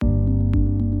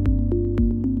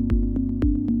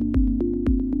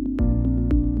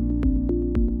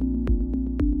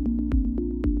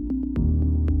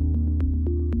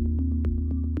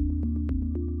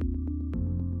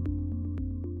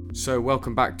So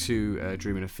welcome back to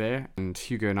Dream and Affair, and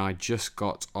Hugo and I just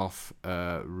got off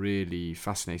a really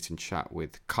fascinating chat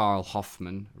with Carl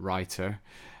Hoffman, writer,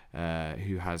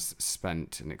 who has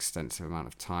spent an extensive amount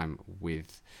of time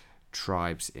with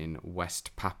tribes in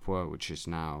West Papua, which is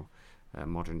now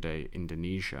modern-day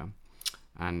Indonesia.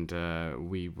 And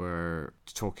we were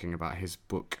talking about his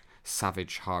book,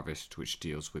 Savage Harvest, which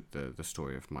deals with the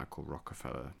story of Michael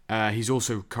Rockefeller. He's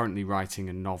also currently writing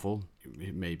a novel.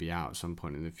 It may be out at some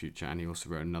point in the future. And he also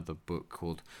wrote another book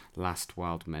called Last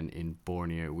Wild Men in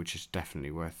Borneo, which is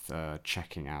definitely worth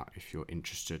checking out if you're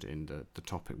interested in the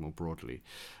topic more broadly.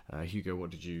 Hugo,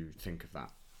 what did you think of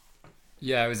that?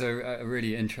 Yeah, it was a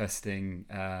really interesting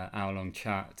hour-long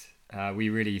chat. We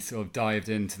really sort of dived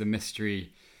into the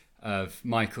mystery of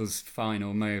Michael's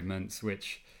final moments,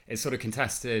 which is sort of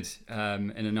contested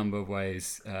in a number of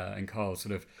ways, and Carl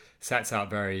sort of sets out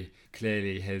very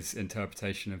clearly his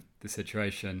interpretation of the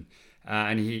situation.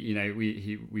 And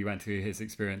we went through his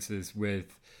experiences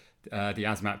with the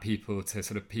Asmat people to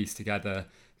sort of piece together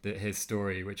his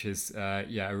story, which is a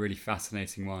really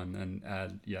fascinating one, and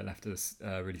left us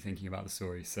really thinking about the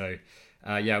story. So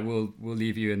we'll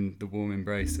leave you in the warm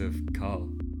embrace of Carl.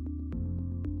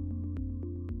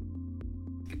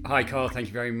 Hi, Carl. Thank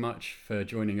you very much for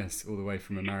joining us all the way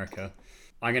from America.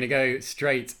 I'm going to go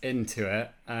straight into it.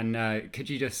 And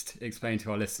could you just explain to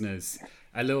our listeners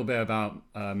a little bit about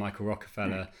Michael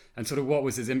Rockefeller and sort of what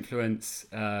was his influence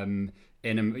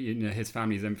his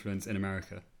family's influence in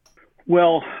America?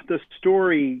 Well, the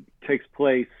story takes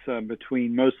place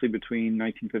mostly between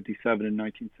 1957 and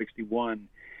 1961.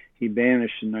 He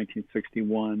vanished in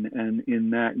 1961, and in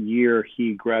that year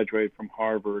he graduated from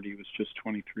Harvard. He was just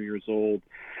 23 years old,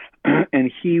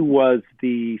 and he was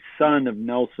the son of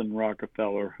Nelson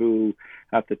Rockefeller, who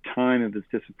at the time of his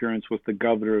disappearance was the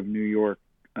governor of New York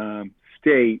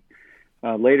State,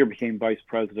 later became vice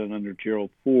president under Gerald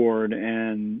Ford,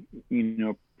 and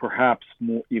perhaps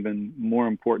even more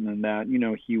important than that,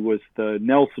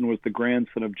 Nelson was the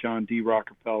grandson of John D.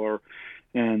 Rockefeller,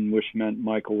 and which meant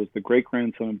Michael was the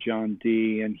great-grandson of John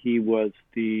D., and he was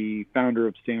the founder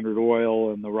of Standard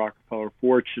Oil and the Rockefeller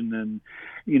fortune. And,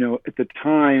 at the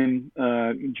time,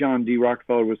 John D.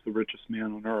 Rockefeller was the richest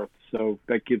man on earth, so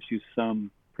that gives you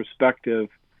some perspective.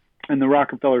 And the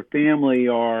Rockefeller family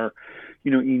are,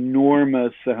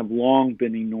 enormous, have long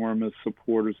been enormous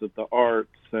supporters of the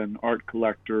arts and art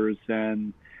collectors,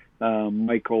 and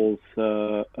Michael's,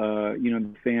 the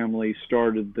family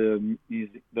started the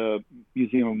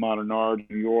Museum of Modern Art in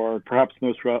New York. Perhaps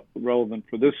most relevant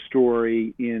for this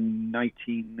story, in late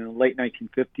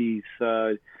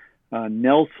 1950s,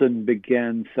 Nelson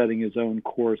began setting his own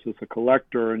course as a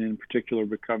collector, and in particular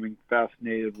becoming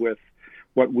fascinated with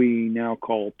what we now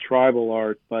call tribal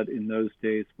art, but in those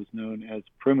days was known as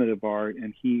primitive art.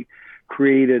 And he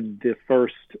created the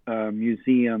first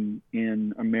museum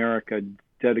in America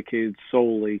dedicated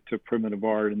solely to primitive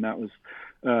art, and that was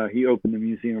he opened the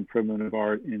Museum of Primitive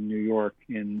Art in New York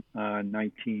in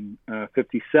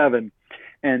 1957.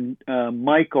 And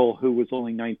Michael, who was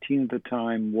only 19 at the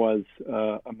time, was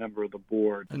a member of the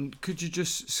board. And could you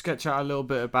just sketch out a little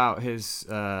bit about his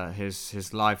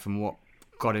life and what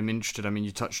got him interested? I mean,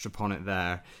 you touched upon it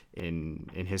there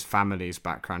in his family's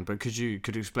background, but could you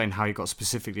explain how he got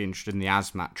specifically interested in the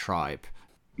Asmat tribe?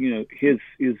 His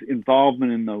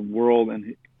involvement in the world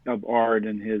and of art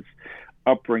and his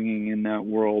upbringing in that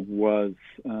world was,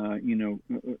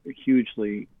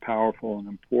 hugely powerful and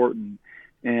important.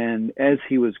 And as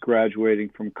he was graduating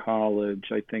from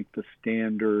college, I think the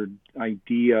standard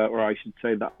idea, or I should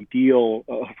say the ideal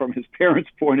from his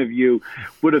parents' point of view,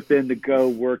 would have been to go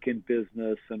work in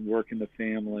business and work in the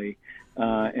family.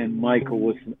 And Michael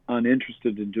was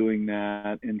uninterested in doing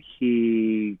that. And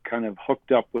he kind of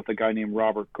hooked up with a guy named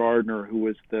Robert Gardner, who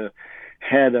was the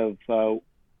head of the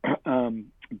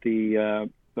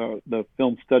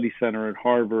Film Study Center at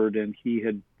Harvard. And he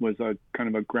was a kind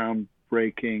of a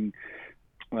groundbreaking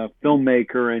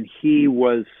filmmaker, and he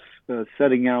was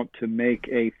setting out to make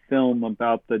a film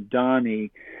about the Dani,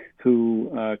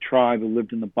 tribe who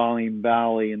lived in the Balian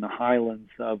Valley in the highlands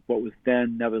of what was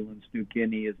then Netherlands New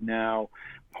Guinea, is now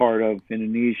part of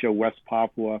Indonesia, West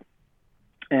Papua.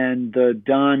 And the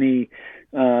Dani,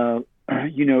 to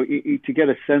get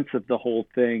a sense of the whole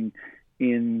thing,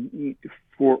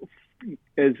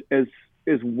 as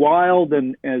wild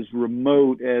and as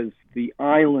remote as the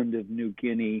island of New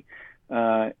Guinea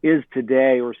is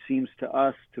today, or seems to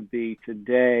us to be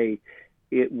today,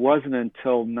 it wasn't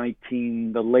until the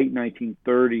late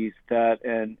 1930s that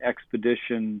an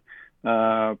expedition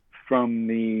from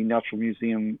the Natural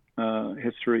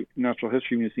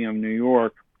History Museum of New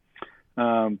York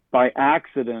by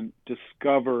accident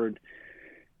discovered,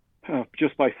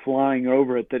 just by flying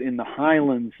over it, that in the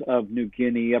highlands of New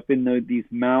Guinea, up in these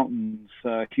mountains,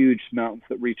 huge mountains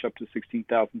that reach up to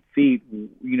 16,000 feet,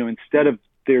 instead of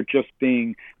there just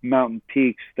being mountain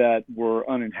peaks that were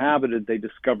uninhabited, they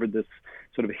discovered this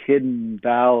sort of hidden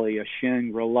valley, a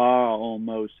Shangri-La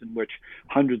almost, in which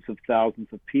hundreds of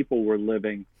thousands of people were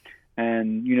living.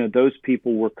 And, those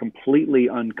people were completely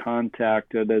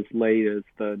uncontacted as late as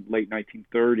the late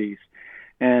 1930s.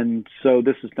 And so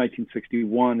this is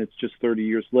 1961. It's just 30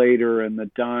 years later, and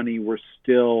the Dani were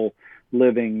still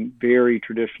living very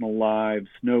traditional lives,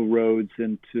 no roads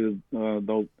into the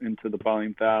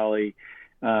Balim Valley.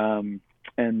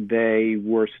 And they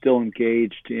were still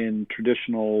engaged in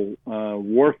traditional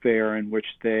warfare, in which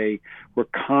they were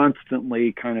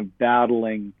constantly kind of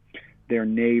battling their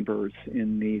neighbors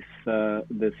in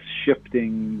this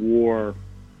shifting war.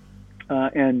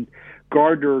 And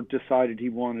Gardner decided he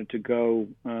wanted to go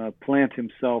plant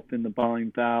himself in the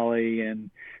Balim Valley and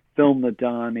film the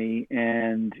Dani,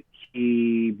 and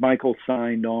Michael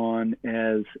signed on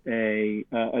as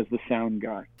the sound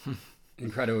guy.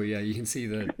 Incredible, yeah. You can see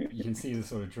the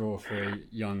sort of draw for a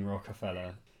young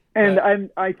Rockefeller. And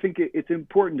I think it's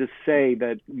important to say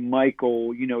that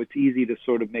Michael, it's easy to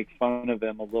sort of make fun of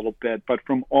him a little bit, but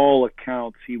from all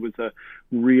accounts, he was a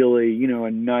really,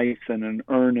 a nice and an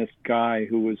earnest guy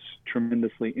who was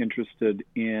tremendously interested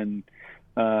in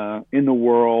the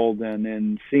world and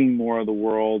in seeing more of the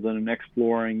world and in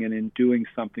exploring and in doing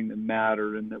something that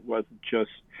mattered and that wasn't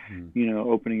just,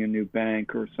 opening a new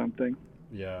bank or something.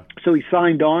 Yeah. So he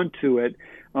signed onto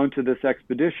this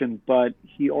expedition, but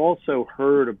he also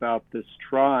heard about this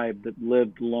tribe that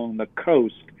lived along the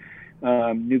coast.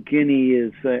 New Guinea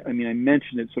is, I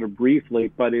mentioned it sort of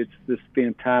briefly, but it's this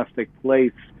fantastic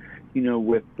place,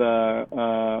 with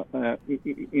in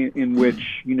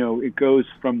which it goes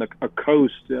from a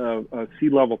coast, a sea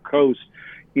level coast,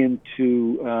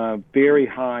 into very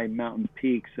high mountain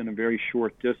peaks in a very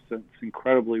short distance,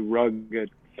 incredibly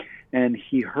rugged. And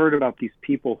he heard about these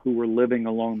people who were living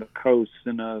along the coast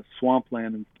in a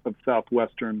swampland of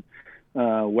southwestern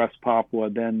West Papua,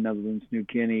 then Netherlands, New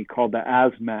Guinea, called the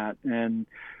Asmat. And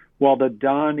while the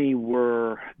Dani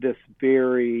were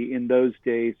in those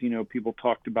days, people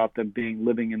talked about them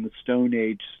living in the Stone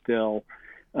Age still.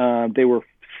 They were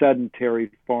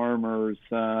sedentary farmers,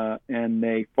 and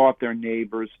they fought their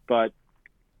neighbors, but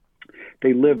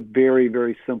they lived very,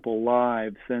 very simple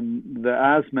lives. And the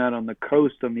Asmat on the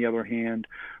coast, on the other hand,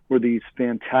 were these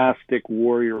fantastic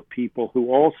warrior people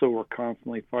who also were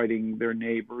constantly fighting their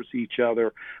neighbors, each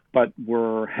other, but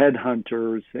were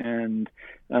headhunters, and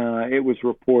it was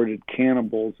reported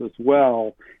cannibals as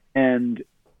well. And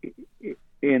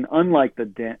unlike the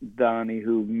Dani,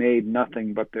 who made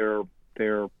nothing but their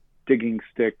digging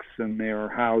sticks and their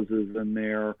houses and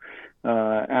their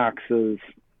axes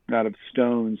out of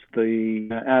stones, the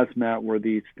Asmat were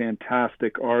these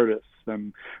fantastic artists,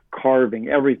 carving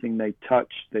everything they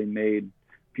touched. They made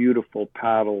beautiful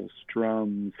paddles,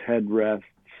 drums, headrests,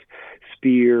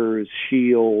 spears,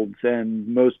 shields, and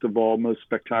most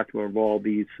spectacular of all,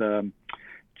 these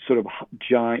sort of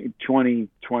giant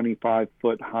 25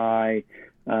 foot high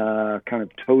kind of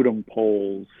totem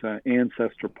poles,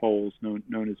 ancestor poles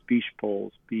known as Bish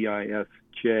poles,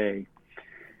 Bisj.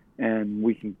 And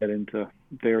we can get into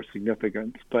their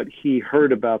significance. But he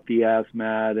heard about the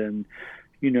Asmat, and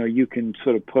you can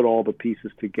sort of put all the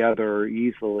pieces together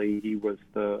easily. He was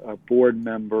a board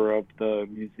member of the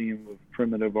Museum of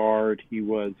Primitive Art. He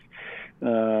was,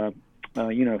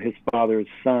 his father's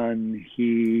son.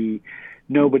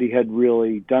 Nobody had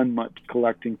really done much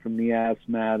collecting from the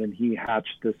Asmat, and he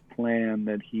hatched this plan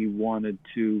that he wanted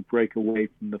to break away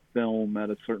from the film at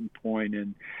a certain point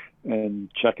and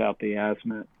check out the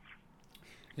Asmat.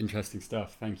 Interesting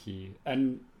stuff. Thank you.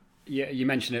 And yeah, you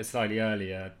mentioned it slightly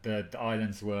earlier. The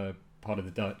islands were part of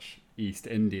the Dutch East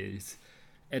Indies.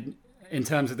 In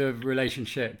terms of the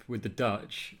relationship with the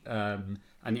Dutch and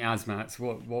the Asmats,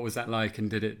 what was that like, and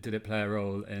did it play a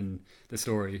role in the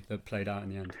story that played out in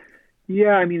the end?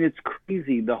 Yeah, it's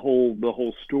crazy, the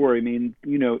whole story.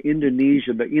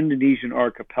 Indonesia, the Indonesian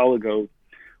archipelago,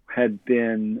 had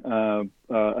been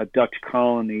a Dutch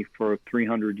colony for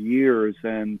 300 years,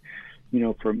 and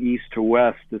from east to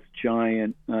west, this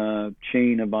giant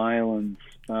chain of islands.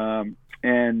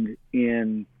 And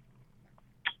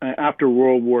after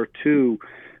World War II,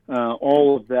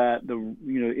 all of that, the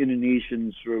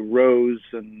Indonesians rose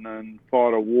and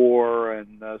fought a war,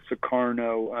 and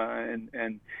Sukarno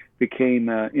and became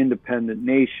an independent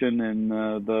nation, and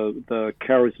the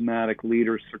charismatic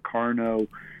leader Sukarno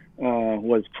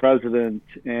was president,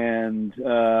 and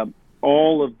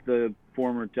all of the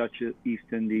former Dutch East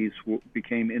Indies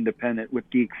became independent, with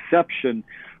the exception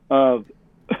of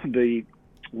the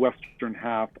western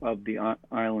half of the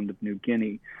island of New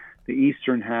Guinea. The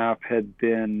eastern half had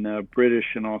been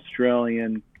British and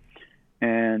Australian,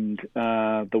 and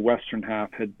the western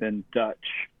half had been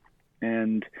Dutch.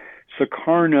 And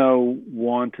Sukarno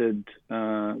wanted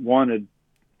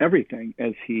everything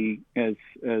as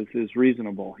is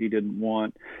reasonable. He didn't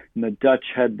want, and the Dutch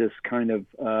had this kind of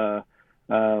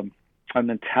an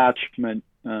attachment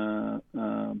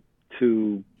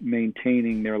to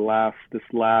maintaining this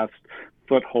last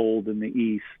foothold in the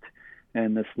East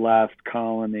and this last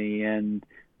colony, and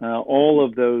all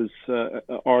of those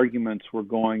arguments were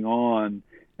going on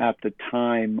at the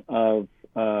time of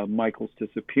Michael's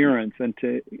disappearance. And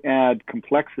to add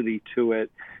complexity to it,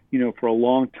 for a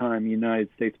long time, United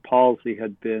States policy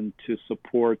had been to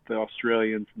support the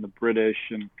Australians and the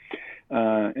British and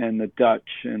the Dutch,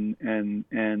 and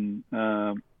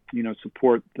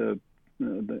support the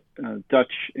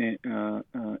Dutch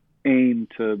aim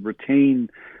to retain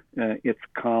its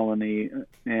colony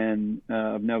and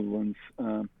of Netherlands,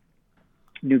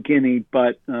 New Guinea.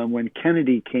 But when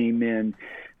Kennedy came in,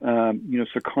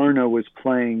 Sukarno was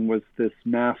this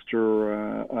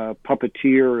master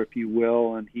puppeteer, if you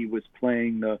will, and he was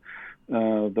playing the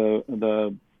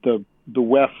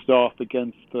West off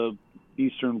against the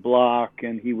Eastern Bloc,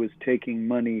 and he was taking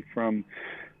money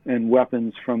and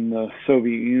weapons from the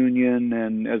Soviet Union,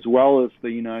 and as well as the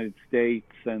United States,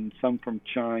 and some from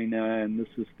China. And this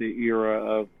is the era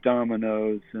of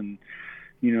dominoes and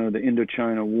the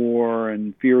Indochina War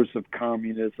and fears of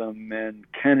communism. And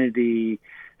Kennedy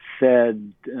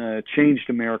changed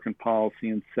American policy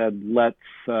and said, let's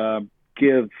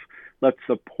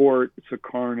support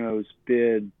Sukarno's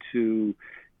bid to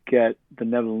get the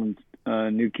Netherlands,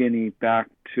 New Guinea back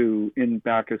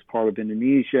as part of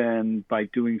Indonesia, and by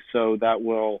doing so, that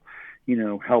will,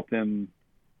 help him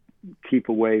keep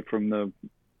away from the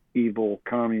evil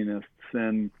communists.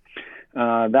 And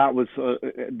that was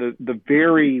the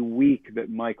very week that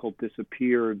Michael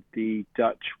disappeared. The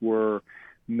Dutch were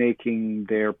making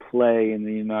their play in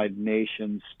the United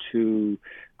Nations to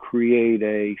create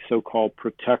a so-called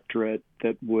protectorate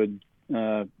that would,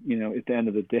 at the end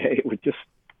of the day, it would just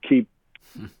keep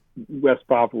West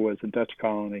Papua as a Dutch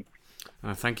colony.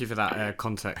 Thank you for that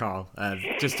context, Carl.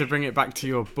 Just to bring it back to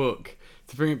your book,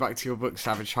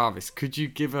 Savage Harvest, could you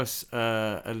give us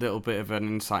a little bit of an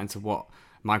insight into what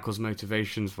Michael's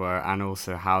motivations were, and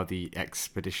also how the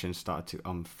expedition started to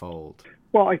unfold?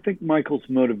 Well, I think Michael's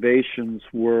motivations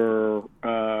were,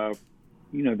 that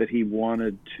he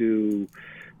wanted to,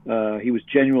 he was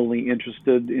genuinely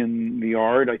interested in the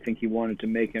art. I think he wanted to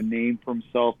make a name for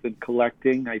himself in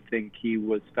collecting. I think he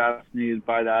was fascinated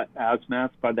by that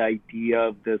Asmat, by the idea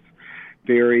of this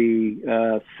very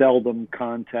seldom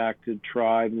contacted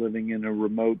tribe living in a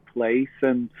remote place.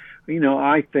 And,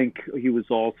 I think he was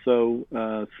also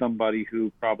somebody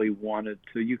who probably wanted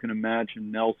to, you can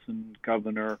imagine Nelson,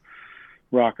 Governor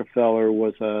Rockefeller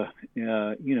was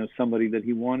somebody that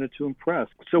he wanted to impress.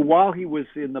 So while he was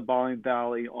in the Balian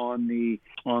Valley on the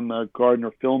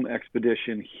Gardner film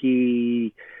expedition,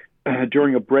 he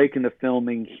during a break in the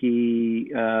filming,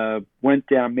 he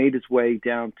made his way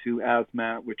down to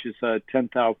Asmat, which is a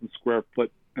 10,000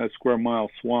 square mile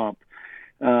swamp.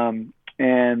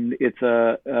 And it's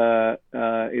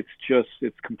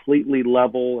completely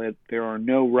level. There are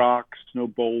no rocks, no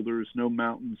boulders, no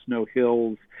mountains, no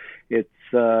hills. It's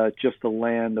just a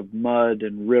land of mud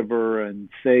and river and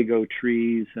sago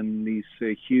trees and these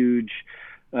huge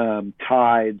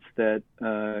tides that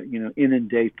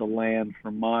inundate the land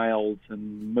for miles.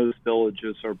 And most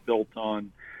villages are built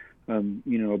on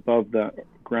above the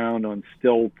ground on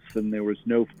stilts, and there was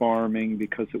no farming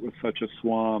because it was such a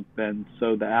swamp. And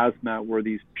so the Asmat were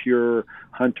these pure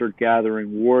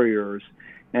hunter-gathering warriors.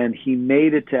 And he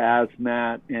made it to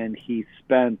Asmat, and he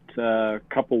spent a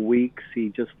couple weeks. He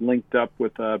just linked up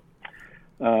with a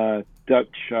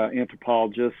Dutch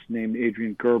anthropologist named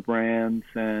Adrian Gerbrands,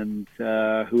 and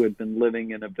who had been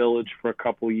living in a village for a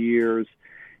couple years.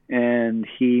 And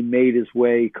he made his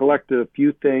way, collected a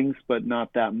few things, but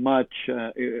not that much.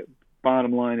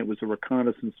 Bottom line, it was a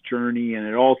reconnaissance journey, and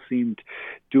it all seemed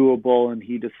doable. And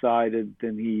he decided,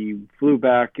 then he flew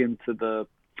back into the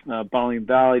Balian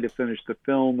Valley to finish the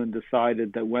film, and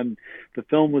decided that when the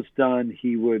film was done,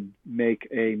 he would make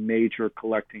a major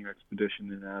collecting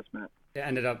expedition in Asmat. It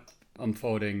ended up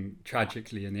unfolding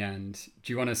tragically in the end.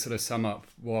 Do you want to sort of sum up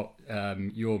what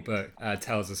your book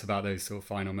tells us about those sort of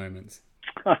final moments?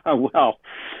 Well,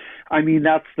 I mean,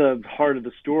 that's the heart of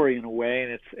the story in a way,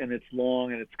 and it's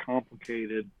long and it's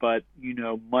complicated. But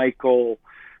Michael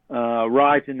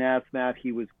arrived in Asmat.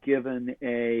 He was given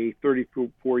a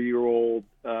 34-year-old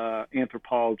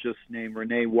anthropologist named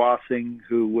Renee Wassing,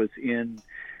 who was in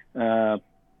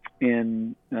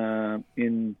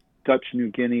Dutch New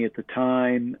Guinea at the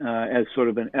time as sort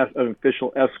of an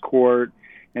official escort.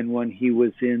 And when he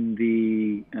was in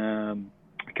the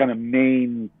kind of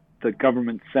the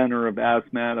government center of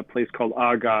Asmat, a place called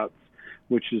Agats,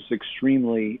 which is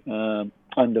extremely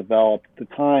undeveloped at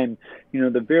the time.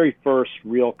 The very first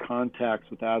real contacts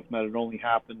with Asmat had only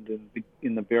happened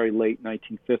in the very late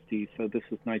 1950s. So this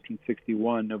is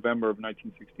 1961, November of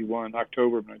 1961,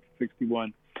 October of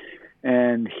 1961.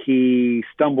 And he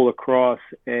stumbled across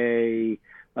a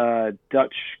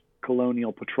Dutch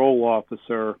colonial patrol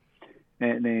officer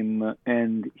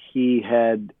and he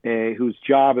had whose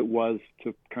job it was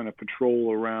to kind of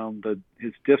patrol around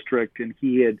his district, and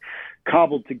he had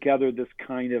cobbled together this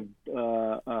kind of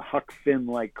a Huck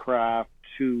Finn-like craft,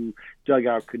 2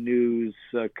 dugout canoes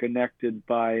connected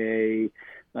by a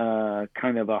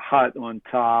kind of a hut on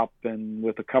top, and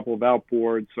with a couple of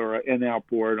outboards or an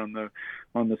outboard on the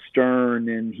stern.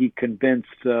 And he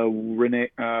convinced a man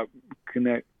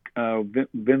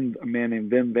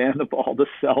named Wim van der Waal to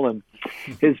sell him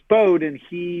his boat, and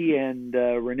he and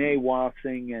Renee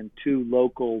Wassing and 2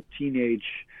 local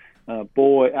teenage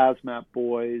Asmat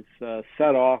boys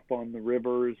set off on the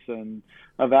rivers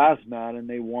of Asmat, and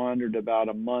they wandered about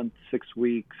a month, 6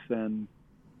 weeks, and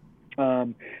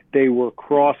they were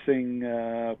crossing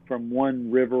from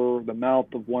one river, the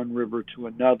mouth of one river, to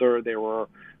another. They were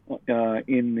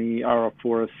in the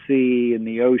Arafura Sea, in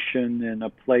the ocean, in a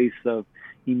place of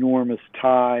enormous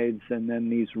tides, and then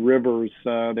these rivers.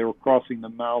 They were crossing the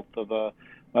mouth of a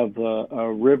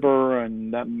river,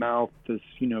 and that mouth is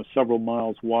several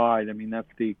miles wide. I mean, that's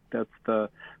the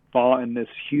and this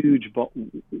huge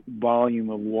volume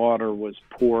of water was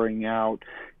pouring out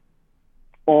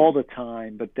all the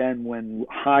time. But then when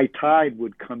high tide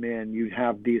would come in, you'd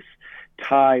have this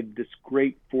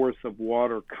great force of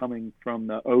water coming from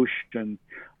the ocean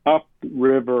up the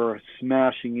river,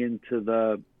 smashing into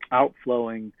the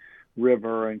outflowing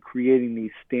river and creating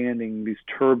these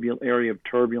turbulent area of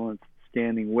turbulence,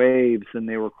 standing waves. And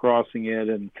they were crossing it,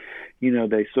 and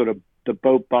they sort of, the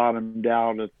boat bottomed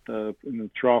out in the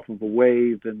trough of a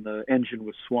wave, and the engine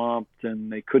was swamped,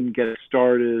 and they couldn't get it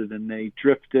started, and they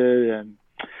drifted, and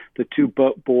the 2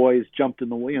 boys jumped in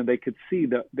the they could see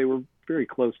that they were very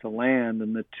close to land,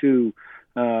 and the 2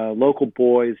 local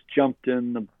boys jumped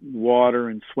in the water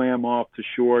and swam off to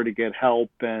shore to get help.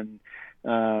 And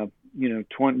then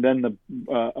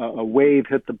a wave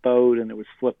hit the boat, and it was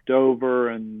flipped over,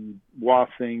 and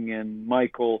Wassing and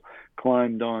Michael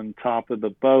climbed on top of the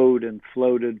boat and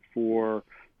floated for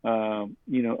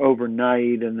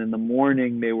overnight. And in the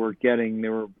morning they were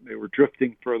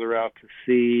drifting further out to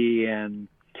sea, and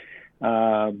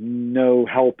no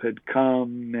help had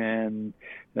come, and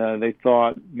they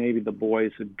thought maybe the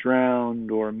boys had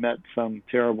drowned or met some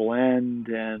terrible end.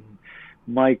 And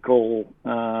Michael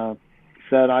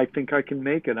said, "I think I can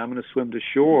make it. I'm going to swim to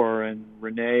shore." And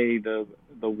Renee, the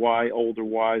older,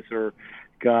 wiser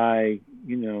guy,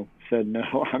 said,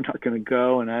 "No, I'm not going to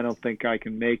go, and I don't think I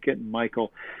can make it." And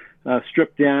Michael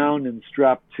stripped down and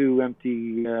strapped 2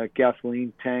 empty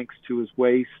gasoline tanks to his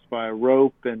waist by a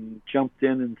rope and jumped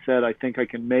in and said, "I think I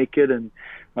can make it." And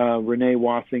Renee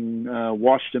Wassing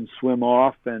watched him swim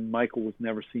off, and Michael was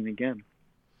never seen again.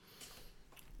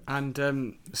 And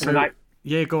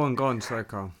yeah, go on. Sorry,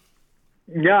 Carl.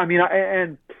 Yeah, I mean,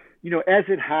 as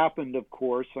it happened, of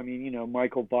course,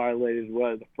 Michael violated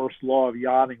the first law of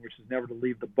yachting, which is never to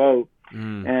leave the boat.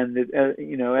 And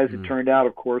as it turned out,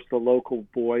 of course, the local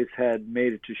boys had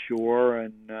made it to shore,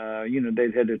 and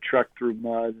they had to trek through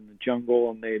mud in the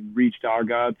jungle, and they had reached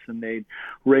Agats, and they'd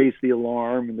raised the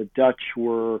alarm, and the Dutch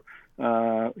were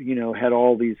had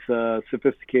all these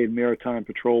sophisticated maritime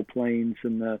patrol planes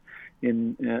in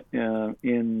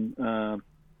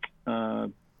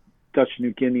Dutch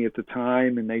New Guinea at the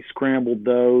time, and they scrambled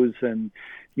those, and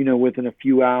within a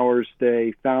few hours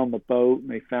they found the boat, and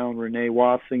they found Renee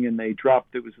Wassing, and it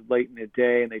was late in the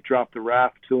day, and they dropped the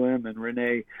raft to him, and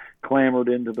Renee clambered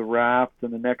into the raft,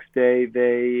 and the next day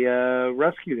they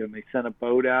rescued him. They sent a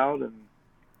boat out, and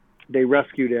they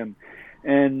rescued him.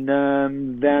 And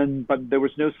but there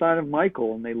was no sign of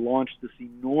Michael, and they launched this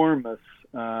enormous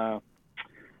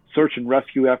search and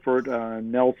rescue effort.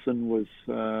 Nelson was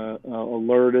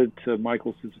alerted to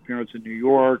Michael's disappearance in New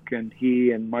York, and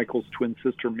he and Michael's twin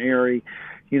sister Mary,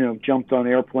 jumped on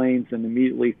airplanes and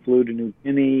immediately flew to New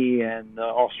Guinea. And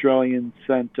Australians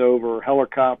sent over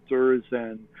helicopters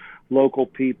and local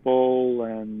people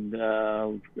and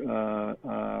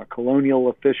colonial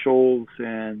officials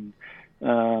and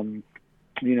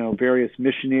Various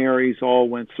missionaries all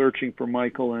went searching for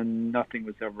Michael, and nothing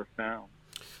was ever found.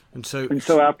 And so,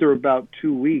 After about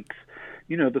 2 weeks,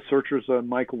 the searchers on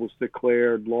Michael was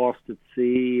declared lost at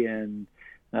sea, and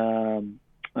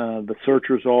the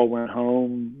searchers all went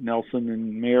home. Nelson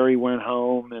and Mary went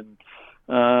home, and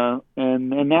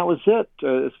that was it.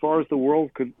 As far as the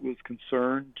world was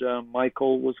concerned,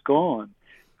 Michael was gone.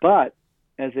 But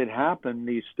as it happened,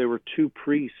 there were two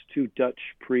Dutch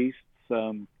priests,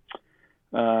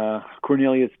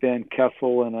 Cornelius van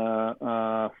Kessel and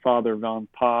Father van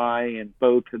Pai, and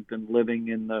both had been living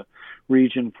in the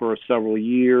region for several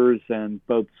years, and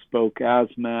both spoke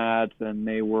Asmat, and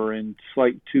they were in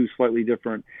two slightly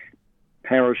different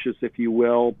parishes, if you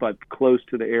will, but close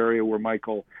to the area where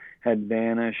Michael had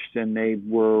vanished. And they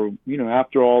were,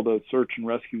 after all the search and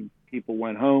rescue people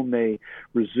went home, they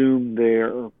resumed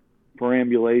their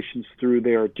perambulations through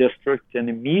their district, and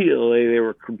immediately they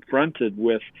were confronted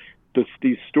with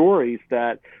these stories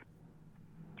that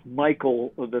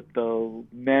the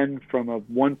men from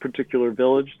one particular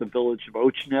village, the village of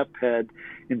Ochinep, had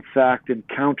in fact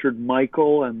encountered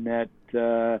Michael, and that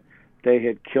they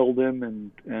had killed him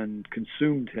and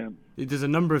consumed him. There's a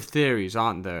number of theories,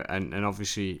 aren't there? And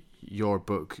obviously your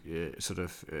book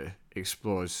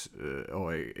explores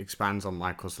or expands on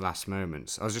Michael's last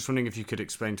moments. I was just wondering if you could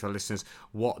explain to our listeners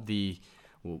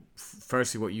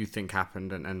firstly what you think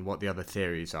happened and what the other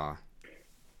theories are.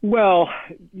 Well,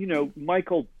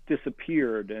 Michael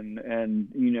disappeared, and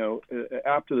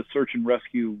after the search and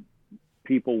rescue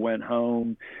people went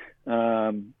home,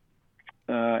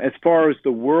 as far as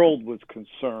the world was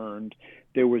concerned,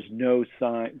 there was no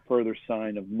further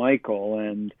sign of Michael.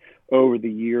 And over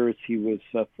the years, he was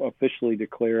officially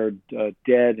declared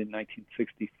dead in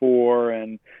 1964.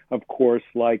 And of course,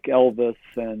 like Elvis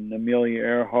and Amelia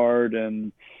Earhart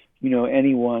and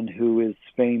anyone who is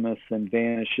famous and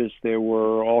vanishes, there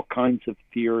were all kinds of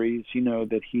theories,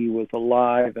 that he was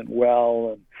alive and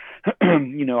well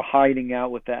and, hiding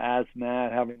out with the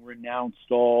Asmat, having renounced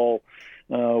all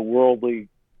worldly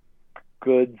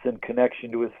goods and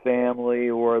connection to his family,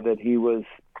 or that he was,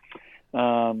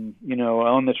 on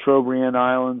the Trobriand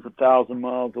Islands 1,000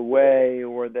 miles away,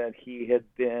 or that he had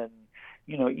been,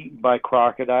 eaten by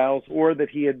crocodiles, or that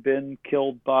he had been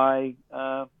killed by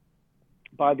the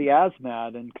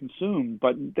Asmat and consumed.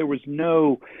 But there was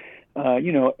no,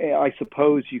 I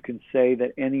suppose you can say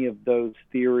that any of those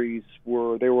theories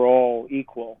they were all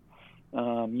equal.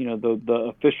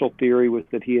 The official theory was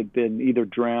that he had been either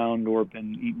drowned or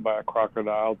been eaten by a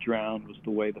crocodile. Drowned was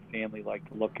the way the family liked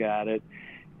to look at it.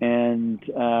 And,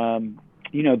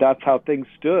 that's how things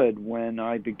stood when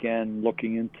I began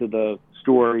looking into the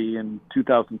story in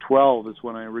 2012 is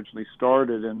when I originally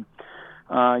started. And,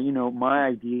 my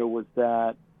idea was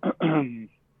that,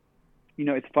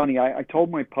 it's funny. I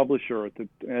told my publisher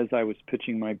as I was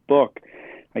pitching my book,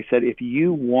 I said, if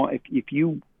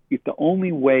the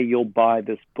only way you'll buy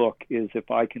this book is if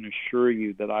I can assure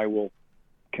you that I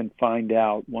can find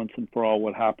out once and for all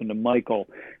what happened to Michael,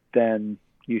 then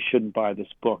you shouldn't buy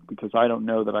this book, because I don't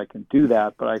know that I can do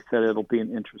that. But I said it'll be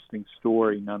an interesting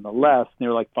story nonetheless. And they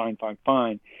were like, fine.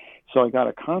 So I got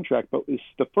a contract, but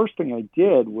the first thing I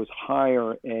did was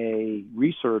hire a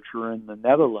researcher in the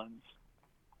Netherlands,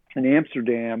 in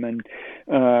Amsterdam, and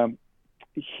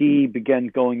he began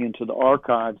going into the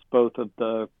archives, both of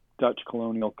the Dutch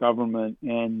colonial government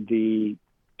and the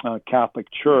Catholic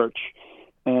Church,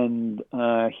 and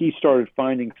he started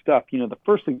finding stuff. The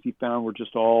first things he found were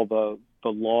just all the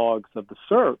logs of the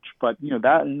search, but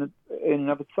that in and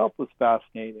of itself was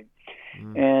fascinating.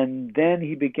 And then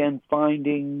he began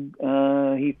finding,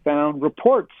 he found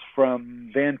reports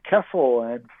from Van Kessel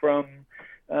and from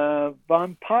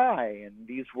Van Pai, and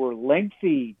these were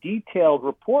lengthy, detailed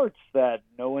reports that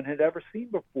no one had ever seen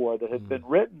before, that had been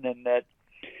written, and that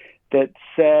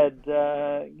said,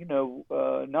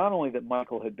 not only that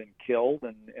Michael had been killed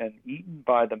and eaten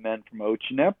by the men from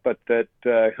Ochinep, but that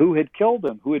who had killed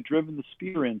him, who had driven the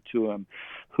spear into him,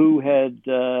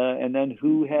 and then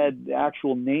who had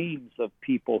actual names of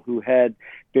people who had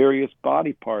various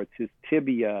body parts, his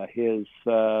tibia, his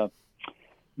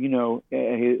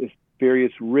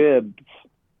various ribs,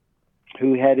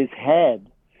 who had his head.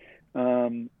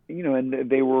 And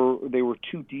they were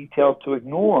too detailed to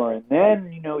ignore. And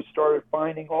then, started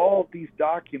finding all of these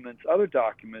other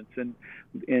documents, and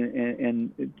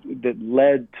that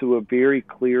led to a very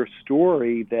clear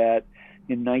story that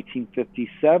in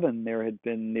 1957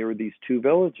 there were these two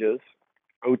villages,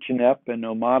 Ochinep and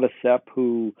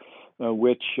Omadasep,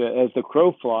 which, as the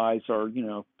crow flies, are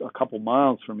a couple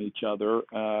miles from each other.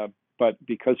 But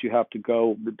because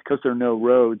there are no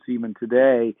roads even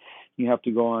today, you have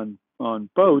to go on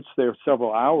boats. They're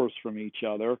several hours from each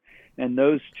other, and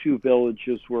those two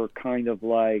villages were kind of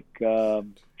like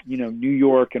New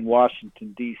York and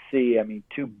Washington D.C. I mean,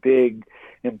 two big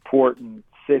important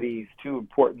cities, two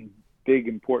important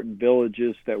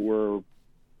villages that were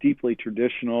deeply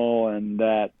traditional and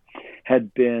that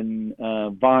had been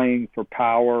vying for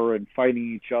power and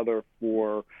fighting each other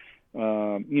for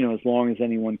as long as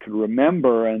anyone could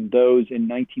remember. And those in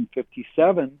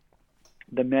 1957,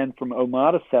 the men from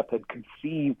Omadisep had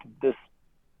conceived this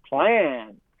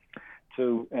plan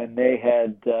and they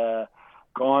had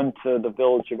gone to the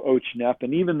village of Ochinep.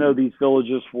 And even though these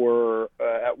villages were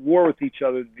at war with each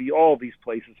other, all of these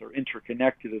places are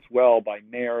interconnected as well by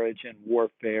marriage and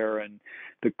warfare and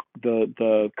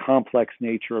the complex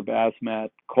nature of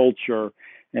Asmat culture.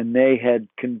 And they had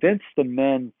convinced the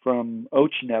men from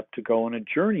Ochinep to go on a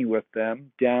journey with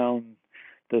them down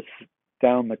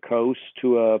the coast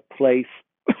to a place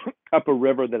up a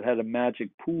river that had a magic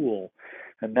pool.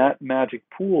 And that magic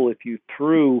pool, if you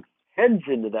threw heads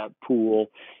into that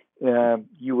pool,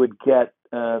 you would get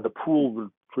the pool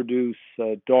would produce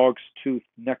dog's tooth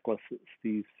necklaces,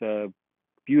 these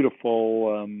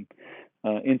beautiful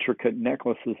intricate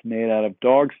necklaces made out of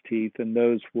dog's teeth, and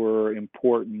those were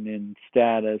important in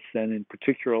status and in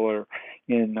particular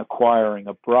in acquiring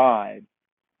a bride.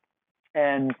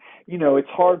 And it's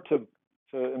hard to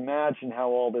imagine how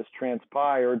all this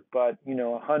transpired, but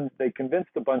they convinced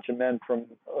a bunch of men from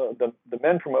the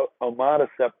men from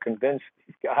Omadisep convinced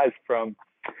these guys from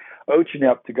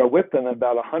Ochinep to go with them.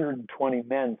 About 120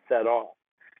 men set off,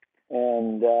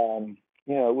 and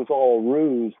it was all a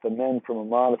ruse. The men from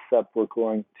Omadisep were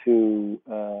going to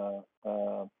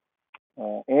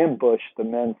ambush the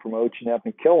men from Ochinep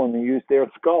and kill them and use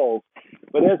their skulls.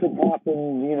 But as it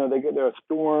happened, a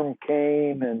storm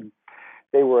came and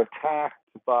they were attacked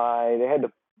they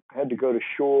had to go to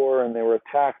shore, and they were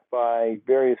attacked by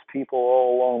various people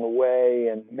all along the way,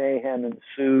 and mayhem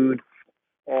ensued,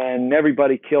 and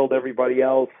everybody killed everybody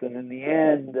else. And in the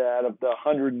end, out of the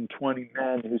 120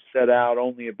 men who set out,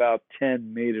 only about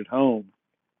 10 made it home.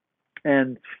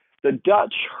 And the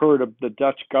Dutch heard of the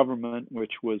Dutch government,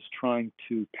 which was trying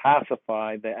to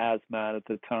pacify the Asmat at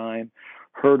the time,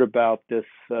 heard about this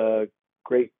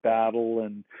great battle,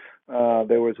 and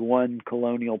there was one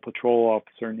colonial patrol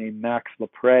officer named Max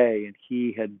Lepre, and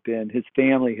his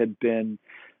family had been,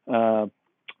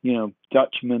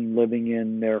 Dutchmen living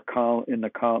in the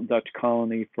Dutch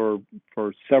colony for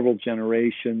several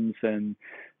generations, and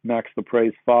Max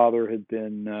Lepre's father had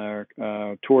been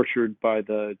tortured by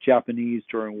the Japanese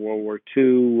during World War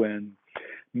II, and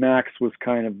Max was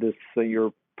kind of this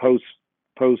your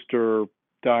poster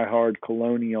diehard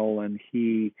colonial, and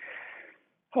he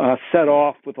set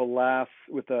off with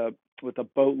a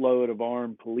boatload of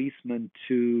armed policemen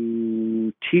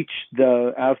to teach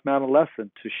the Asmat a lesson,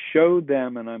 to show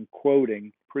them, and I'm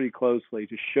quoting pretty closely,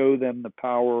 to show them the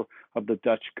power of the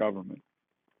Dutch government.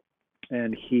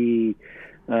 And he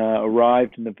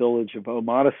arrived in the village of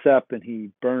Omadisep, and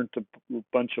he burnt a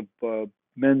bunch of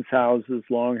men's houses,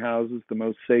 longhouses, the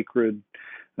most sacred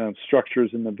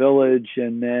structures in the village,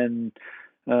 and then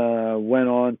went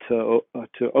on to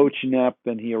Ochinep,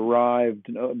 and he arrived.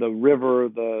 The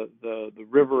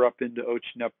river up into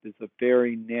Ochinep is a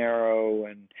very narrow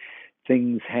and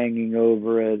things hanging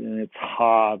over it, and it's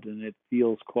hot and it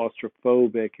feels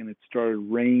claustrophobic, and it started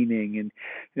raining, and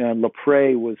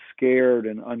Lepre was scared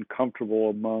and uncomfortable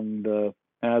among the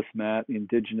Asmat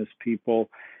indigenous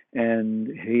people, and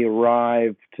he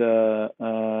arrived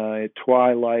at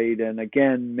twilight, and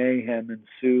again mayhem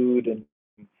ensued, and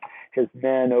his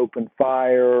men opened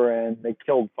fire and they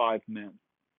killed 5 men.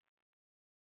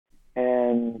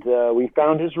 And we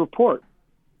found his report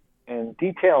and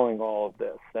detailing all of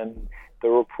this, and the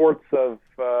reports of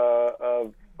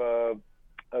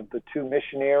the 2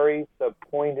 missionaries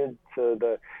pointed to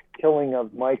the killing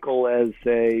of Michael as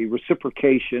a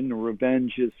reciprocation.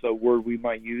 Revenge is a word we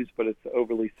might use, but it's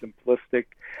overly simplistic,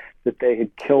 that they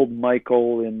had killed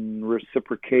Michael in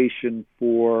reciprocation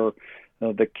for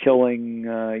the killing,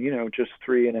 just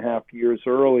 3.5 years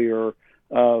earlier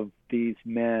of these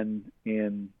men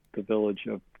in the village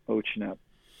of Ochinep.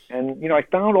 And, I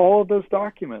found all of those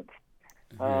documents.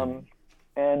 And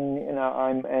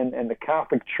the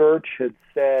Catholic Church had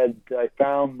said, I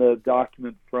found the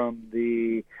document from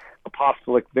the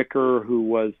apostolic vicar, who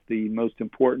was the most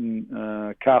important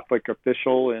Catholic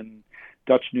official in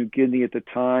Dutch New Guinea at the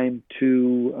time,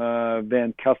 to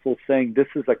Van Kessel, saying, this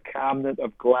is a cabinet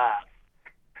of glass.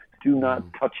 Do not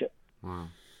touch it. Wow.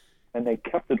 And they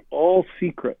kept it all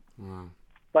secret. Wow.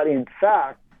 But in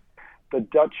fact, the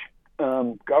Dutch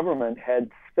government had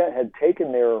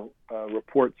taken their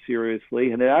report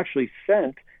seriously, and had actually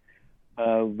sent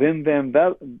Wim van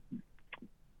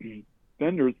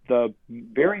Wenders, the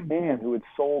very man who had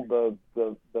sold the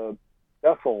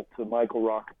vessel to Michael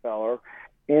Rockefeller,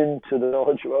 into the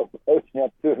village of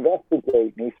Oceanup to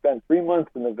investigate. And he spent 3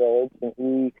 months in the village, and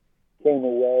he came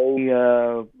away,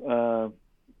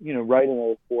 writing a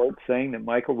report saying that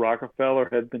Michael Rockefeller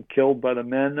had been killed by the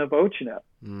men of Oceanup.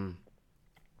 Mm.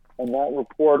 And that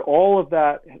report, all of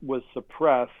that was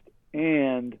suppressed,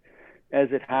 and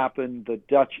as it happened, the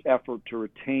Dutch effort to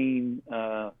retain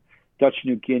Dutch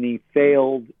New Guinea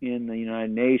failed in the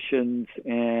United Nations,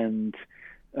 and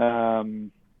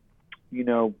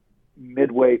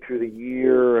midway through the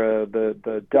year,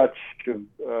 the Dutch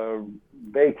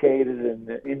vacated, and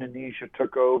Indonesia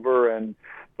took over, and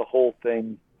the whole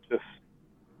thing just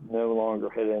no longer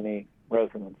had any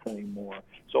resonance anymore.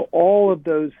 So all of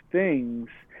those things,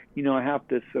 I have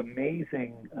this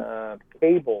amazing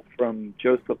cable from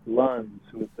Joseph Luns,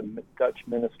 who was the Dutch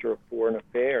Minister of Foreign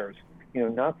Affairs,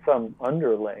 not some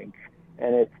underling,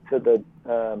 and it's to the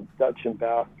Dutch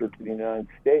ambassador to the United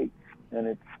States,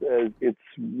 and it's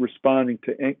responding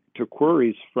to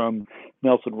queries from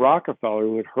Nelson Rockefeller,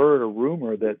 who had heard a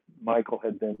rumor that Michael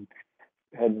had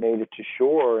made it to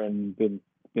shore and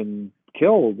been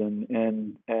killed,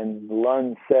 and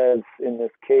Lund says in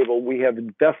this cable, "We have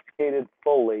investigated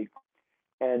fully,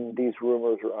 and these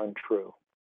rumors are untrue."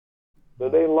 So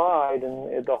they lied,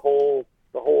 and the whole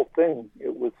thing,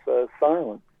 it was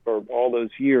silent for all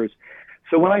those years.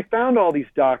 So when I found all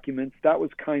these documents, that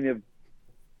was kind of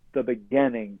the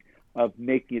beginning of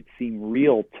making it seem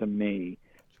real to me.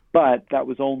 But that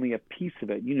was only a piece of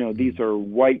it. These are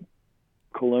white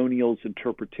colonials'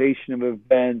 interpretation of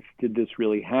events. Did this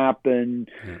really happen?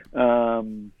 Because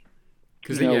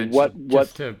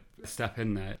just to step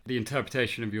in there, the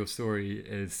interpretation of your story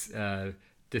is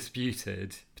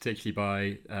disputed, particularly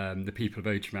by the people of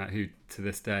Oceanup, who to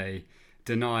this day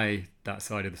deny that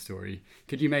side of the story.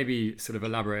 Could you maybe sort of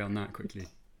elaborate on that quickly?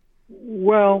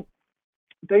 Well,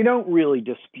 they don't really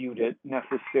dispute it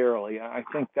necessarily. I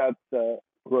think that's a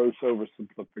gross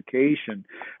oversimplification.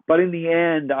 But in the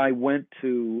end, I made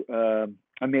 2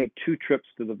 trips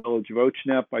to the village of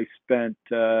Oceanup. I spent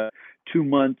 2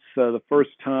 months the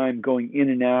first time going in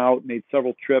and out, made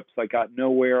several trips. I got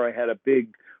nowhere. I had a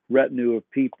big retinue of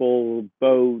people,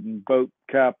 boat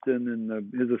captain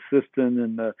and his assistant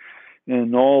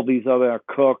and all these other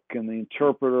cook and the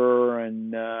interpreter,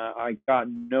 and I got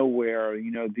nowhere.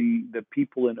 The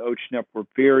people in Oceanup were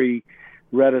very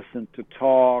reticent to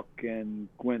talk and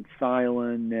went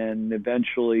silent, and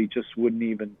eventually just wouldn't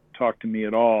even talk to me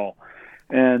at all.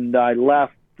 And I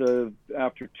left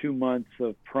after 2 months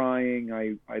of prying.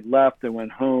 I left. I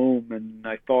went home, and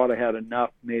I thought I had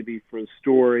enough maybe for the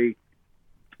story.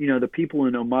 The people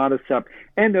in Omadisep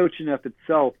and Oceanup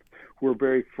itself were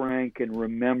very frank and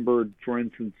remembered, for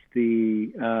instance,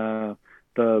 the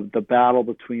battle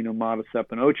between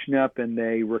Omadisep and Oceanup, and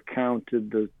they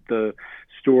recounted the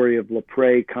story of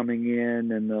Lepre coming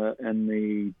in and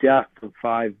the death of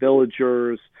 5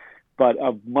 villagers. But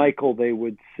of Michael, they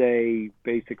would say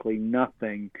basically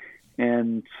nothing.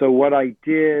 And so what I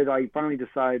did, I finally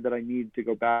decided that I needed to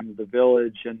go back into the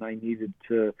village, and I needed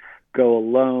to go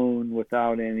alone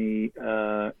without any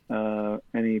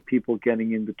people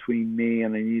getting in between me,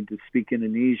 and I needed to speak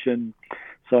Indonesian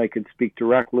so I could speak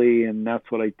directly, and that's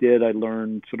what I did. I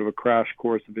learned sort of a crash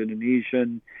course of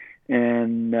Indonesian,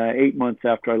 and 8 months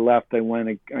after I left, I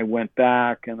went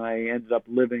back, and I ended up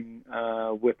living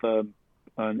with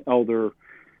an elder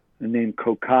named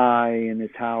Kokai in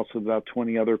his house with about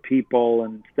 20 other people.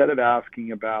 And instead of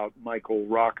asking about Michael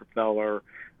Rockefeller,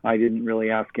 I didn't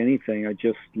really ask anything. I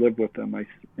just lived with them.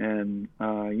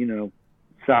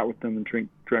 Sat with them and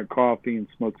drank coffee and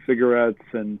smoked cigarettes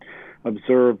and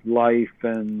observed life,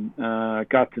 and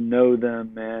got to know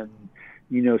them. And,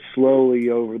 slowly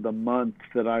over the months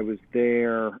that I was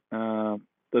there,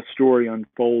 the story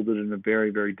unfolded in a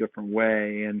very, very different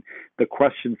way. And the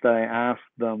questions that I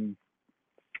asked them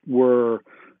were,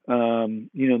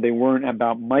 they weren't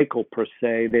about Michael per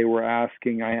se. They were I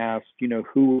asked,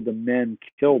 who were the men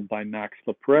killed by Max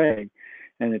Lepre?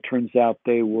 And it turns out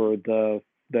they were the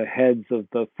heads of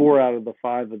the 4 out of the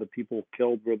 5 of the people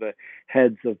killed were the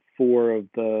heads of 4 of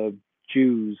the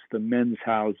Jews, the men's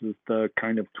houses, the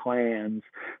kind of clans,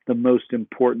 the most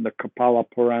important, the Kepala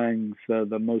Perangs,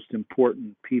 the most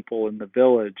important people in the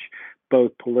village,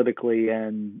 both politically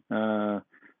and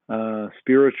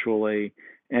spiritually.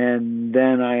 And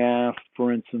then I asked,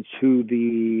 for instance, who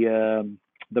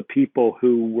the people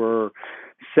who were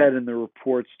said in the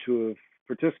reports to have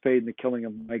participated in the killing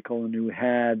of Michael and who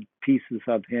had pieces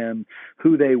of him,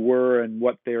 who they were and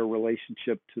what their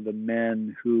relationship to the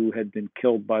men who had been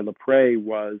killed by Lepre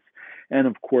was. And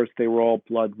of course, they were all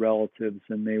blood relatives,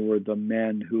 and they were the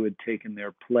men who had taken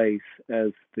their place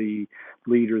as the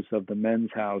leaders of the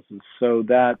men's houses. So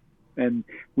that, and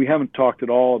we haven't talked at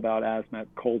all about Asmat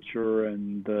culture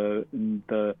and the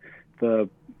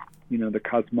the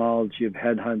cosmology of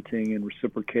headhunting and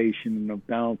reciprocation and of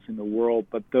balancing the world,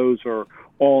 but those are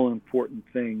all important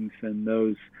things, and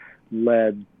those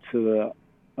led to the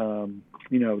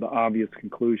the obvious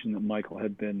conclusion that Michael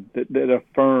had been that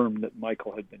affirmed that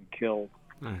Michael had been killed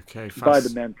by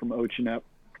the men from Ochinep.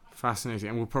 Fascinating,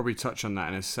 and we'll probably touch on that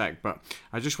in a sec, but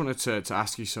I just wanted to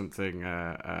ask you something,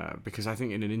 because I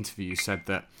think in an interview you said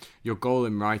that your goal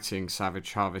in writing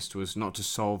Savage Harvest was not to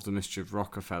solve the mystery of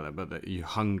Rockefeller, but that you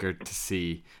hungered to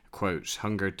see, quote,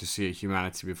 hungered to see a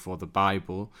humanity before the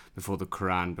Bible, before the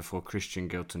Quran, before Christian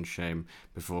guilt and shame,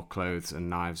 before clothes and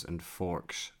knives and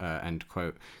forks, end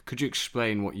quote. Could you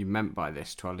explain what you meant by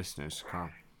this to our listeners,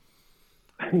 Carl?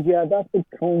 Yeah, that's a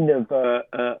kind of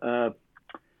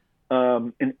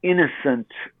an innocent,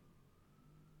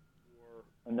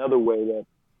 or another way to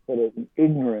put it, an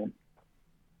ignorant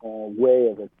way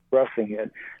of expressing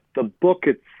it. The book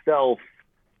itself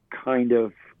kind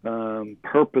of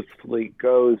purposefully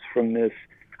goes from this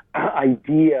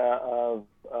idea of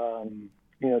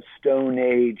Stone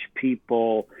Age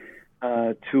people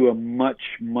to a much,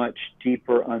 much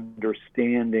deeper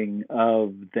understanding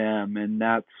of them, and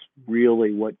that's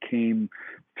really what came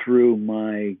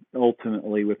through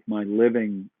ultimately with my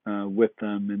living with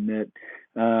them, and that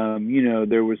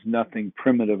there was nothing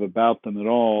primitive about them at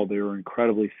all. They were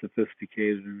incredibly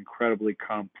sophisticated and incredibly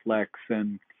complex,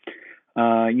 and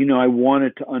I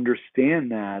wanted to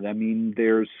understand that. I mean,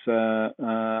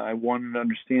 I wanted to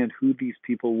understand who these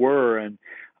people were and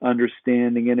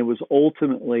understanding, and it was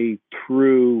ultimately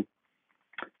through,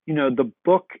 the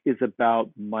book is about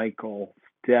Michael's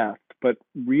death, but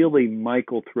really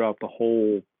Michael throughout the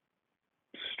whole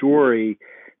story,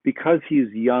 because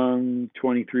he's young,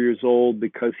 23 years old,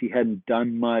 because he hadn't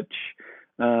done much,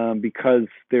 because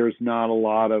there's not a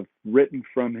lot of written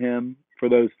from him for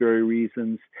those very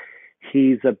reasons.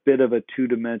 He's a bit of a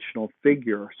two-dimensional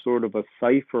figure, sort of a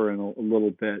cipher in a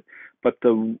little bit. But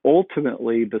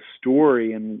ultimately, the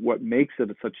story and what makes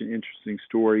it such an interesting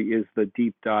story is the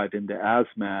deep dive into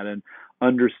Asmat, and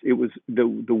it was the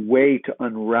way to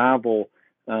unravel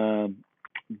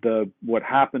what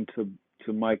happened to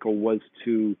Michael was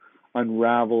to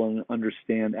unravel and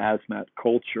understand Asmat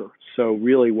culture. So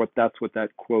really, that's what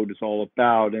that quote is all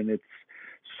about, and it's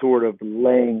sort of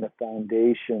laying the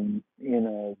foundation in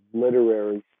a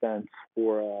literary sense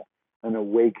for an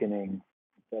awakening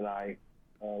that I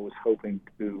was that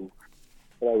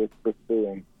I was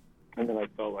pursuing, and that I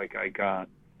felt like I got.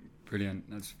 Brilliant.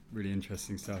 That's really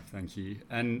interesting stuff. Thank you.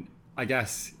 And I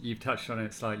guess you've touched on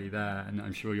it slightly there, and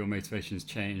I'm sure your motivations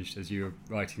changed as you were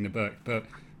writing the book, but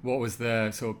what was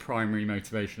the sort of primary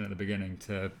motivation at the beginning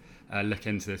to look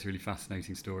into this really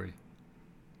fascinating story?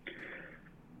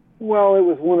 Well, it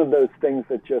was one of those things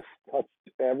that just touched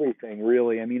everything,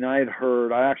 really. I mean, I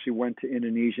actually went to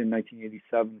Indonesia in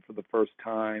 1987 for the first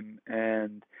time,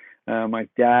 and my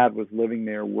dad was living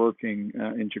there working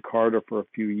in Jakarta for a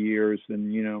few years,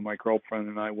 and, my girlfriend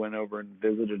and I went over and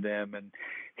visited him, and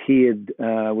he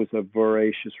was a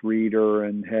voracious reader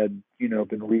and had,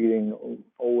 been reading,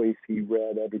 always he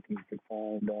read everything he could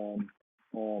find on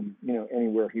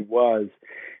anywhere he was.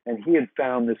 And he had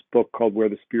found this book called Where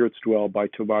the Spirits Dwell by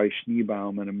Tobias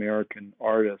Schneebaum, an American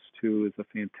artist who is a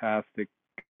fantastic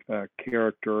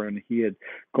character. And he had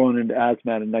gone into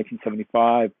Asmat in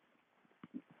 1975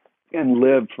 and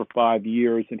lived for 5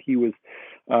 years. And he was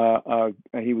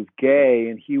gay,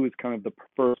 and he was kind of the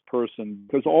first person,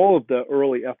 because all of the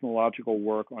early ethnological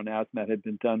work on Asmat had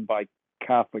been done by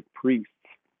Catholic priests.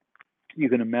 You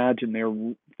can imagine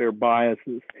their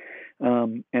biases.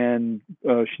 And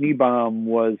Schneebaum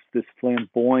was this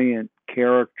flamboyant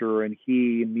character, and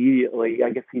he immediately,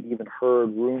 I guess he'd even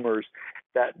heard rumors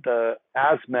that the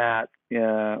Asmat,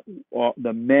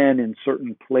 the men in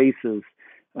certain places,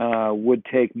 would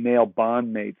take male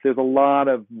bond mates. There's a lot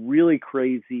of really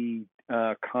crazy,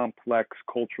 complex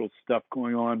cultural stuff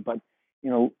going on, but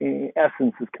in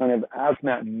essence, it's kind of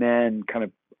Asmat men kind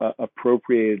of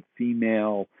appropriated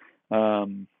female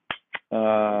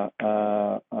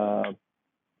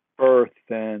birth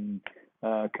and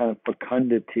kind of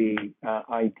fecundity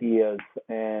ideas,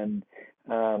 and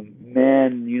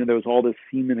men, there was all this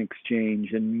semen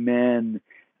exchange, and men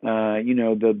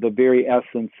the very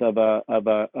essence of a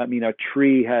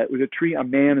tree a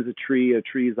man is a tree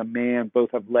is a man,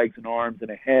 both have legs and arms and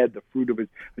a head. The fruit of a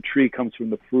tree comes from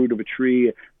the fruit of a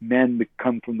tree. Men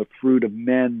come from the fruit of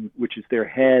men, which is their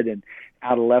head. And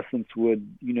adolescents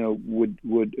men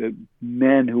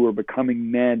who were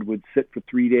becoming men would sit for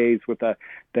 3 days with the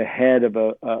head of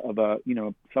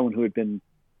someone who had been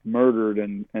murdered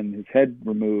and his head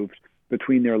removed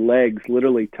between their legs,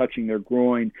 literally touching their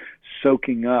groin,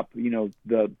 soaking up,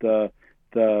 the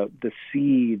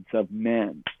seeds of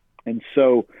men. And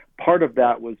so part of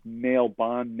that was male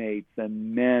bond mates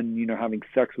and men, having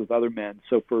sex with other men.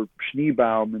 So for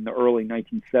Schneebaum in the early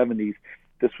 1970s,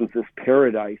 this was this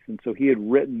paradise. And so he had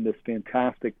written this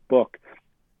fantastic book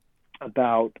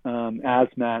about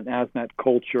Asmat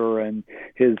culture and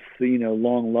his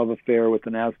long love affair with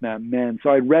an Asmat man.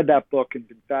 So I read that book and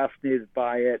been fascinated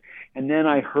by it. And then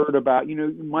I heard about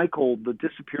Michael. The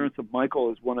disappearance of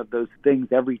Michael is one of those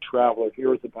things every traveler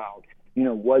hears about.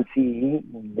 Was he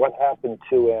eaten? What happened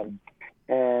to him?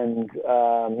 And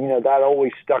that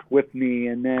always stuck with me.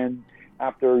 And then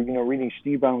after reading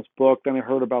Schneebaum's book, then I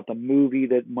heard about the movie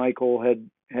that Michael had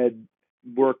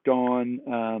worked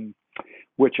on,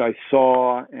 which I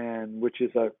saw, and which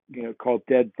is called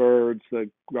Dead Birds, the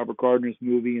Robert Gardner's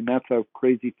movie, and that's a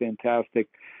crazy, fantastic,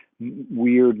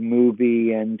 weird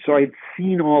movie. And so I had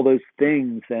seen all those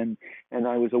things, and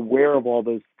I was aware of all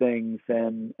those things,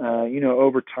 and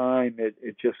over time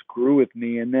it just grew with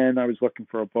me. And then I was looking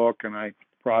for a book and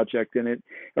project, and it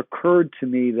occurred to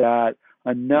me that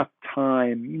enough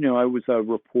time, I was a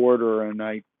reporter, and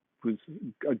I was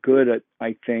good at,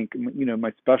 I think,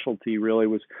 my specialty really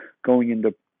was going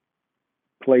into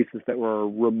places that were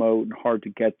remote and hard to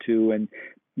get to, and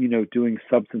doing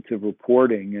substantive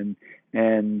reporting,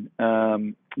 and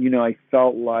I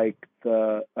felt like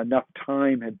enough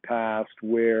time had passed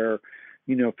where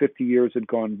 50 years had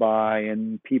gone by,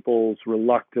 and people's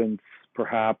reluctance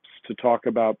perhaps to talk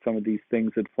about some of these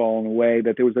things had fallen away,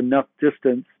 that there was enough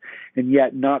distance and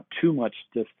yet not too much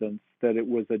distance that it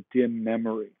was a dim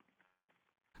memory.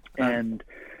 And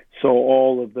so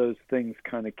all of those things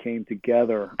kind of came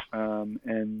together, and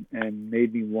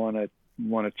made me want to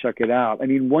check it out. I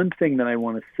mean, one thing that I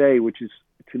want to say, which is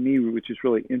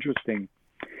really interesting.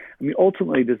 I mean,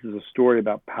 ultimately, this is a story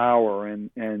about power, and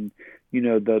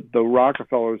the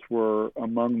Rockefellers were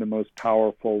among the most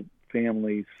powerful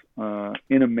families on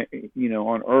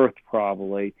Earth,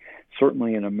 probably,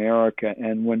 certainly in America.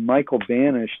 And when Michael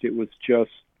vanished, it was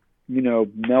just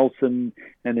Nelson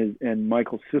and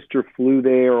Michael's sister flew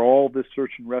there, all this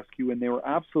search and rescue, and they were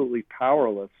absolutely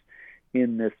powerless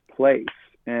in this place.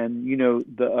 And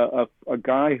a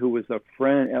guy who was a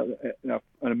friend, an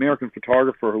American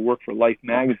photographer who worked for Life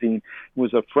magazine,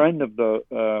 was a friend of the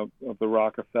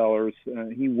Rockefellers.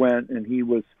 He went and he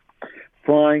was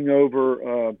flying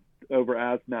over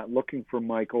Asmat looking for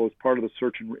Michael as part of the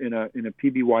search in a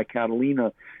PBY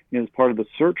Catalina as part of the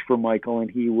search for Michael,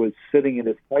 and he was sitting at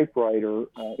his typewriter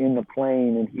in the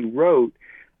plane, and he wrote,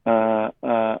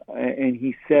 and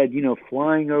he said,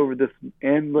 flying over this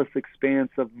endless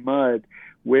expanse of mud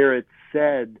where it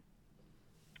said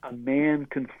a man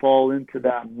can fall into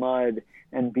that mud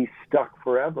and be stuck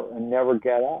forever and never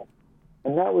get up.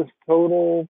 And that was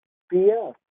total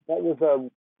BS. That was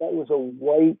a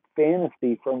white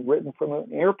fantasy written from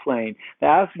an airplane. The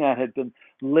Asmat had been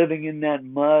living in that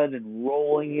mud and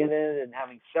rolling in it and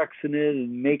having sex in it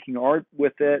and making art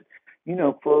with it,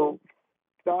 for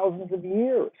thousands of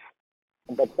years.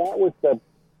 But that was the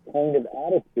kind of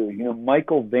attitude.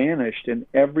 Michael vanished, and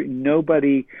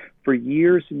nobody for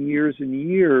years and years and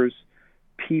years,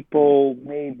 people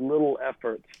made little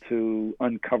efforts to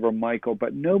uncover Michael,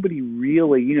 but nobody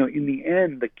really, in the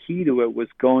end, the key to it was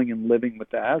going and living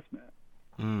with the Asmat.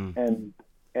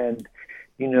 And at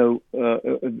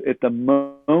the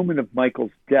moment of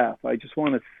Michael's death, I just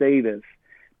want to say this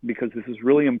because this is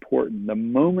really important. The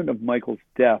moment of Michael's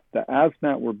death, the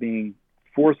Asmat were being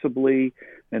forcibly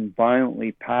and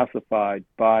violently pacified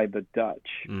by the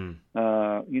Dutch. The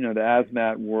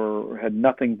Asmat had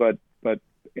nothing but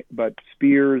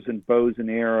spears and bows and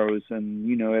arrows, and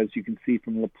as you can see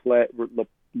from Le Pre,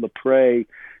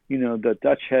 the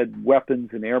Dutch had weapons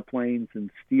and airplanes and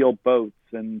steel boats,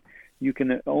 and you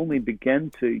can only begin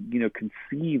to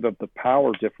conceive of the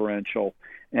power differential,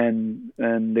 and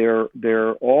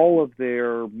their all of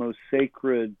their most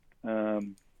sacred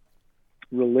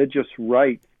religious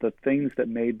rites, the things that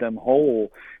made them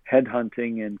whole,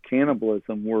 headhunting and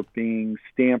cannibalism, were being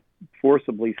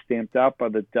forcibly stamped out by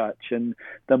the Dutch. And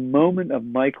the moment of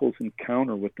Michael's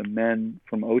encounter with the men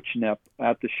from Ochinep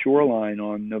at the shoreline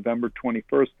on November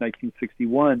 21st,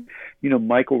 1961,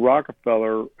 Michael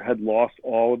Rockefeller had lost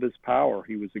all of his power.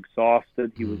 He was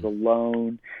exhausted. He was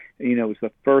alone. It was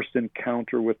the first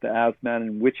encounter with the Asmat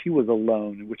in which he was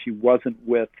alone, in which he wasn't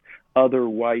with other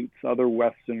whites, other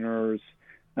Westerners,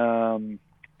 and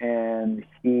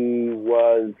he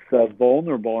was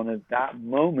vulnerable. And at that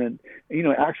moment,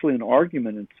 actually an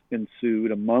argument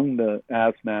ensued among the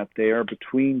Asmat there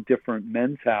between different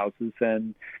men's houses,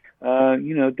 and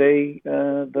the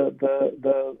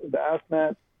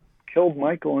Asmat killed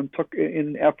Michael and took in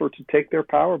an effort to take their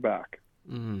power back.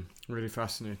 Really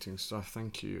fascinating stuff.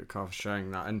 Thank you, Carl, for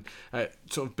sharing that. And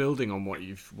sort of building on what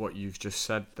you've just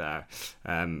said there,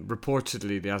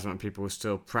 reportedly the Asmat people were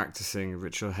still practicing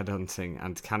ritual headhunting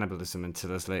and cannibalism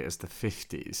until as late as the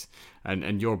 50s.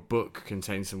 And your book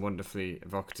contains some wonderfully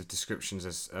evocative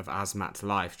descriptions of Asmat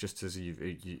life, just as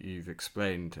you've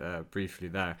explained briefly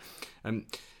there.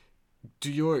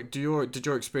 Did your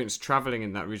experience traveling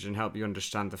in that region help you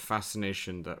understand the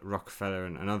fascination that Rockefeller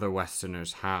and other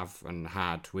Westerners have and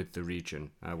had with the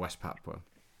region, West Papua?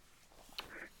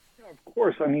 Of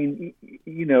course. I mean,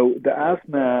 the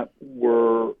Asmat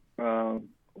were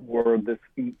this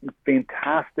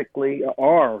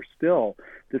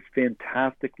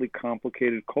fantastically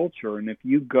complicated culture. And if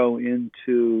you go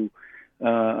into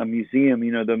a museum,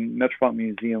 the Metropolitan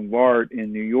Museum of Art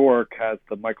in New York has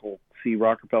the Michael C.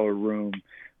 Rockefeller Room,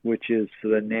 which is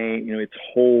the name, its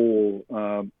whole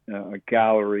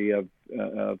gallery of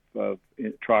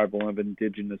tribal and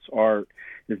indigenous art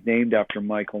is named after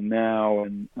Michael now.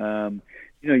 And,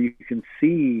 you can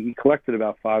see he collected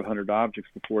about 500 objects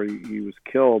before he was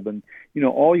killed. And,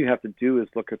 all you have to do is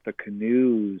look at the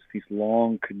canoes, these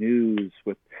long canoes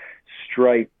with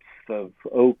stripes of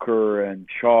ochre and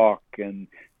chalk and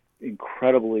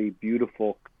incredibly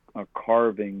beautiful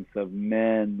carvings of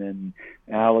men and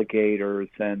alligators,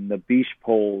 and the beach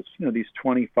poles, these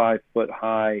 25-foot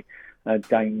high,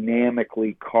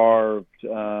 dynamically carved,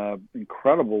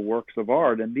 incredible works of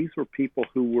art. And these were people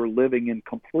who were living in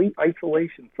complete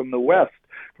isolation from the West,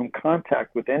 from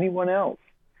contact with anyone else.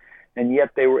 And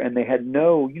yet they had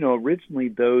no,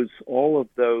 originally all of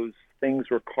those things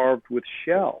were carved with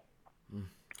shell.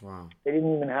 Wow. They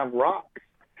didn't even have rocks.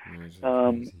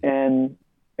 And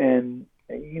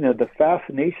the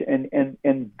fascination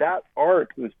and that art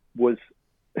was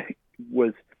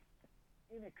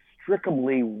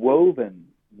inextricably woven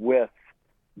with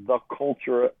the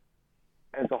culture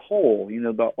as a whole.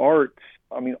 The art,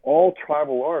 all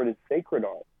tribal art is sacred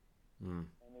art. And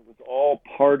it was all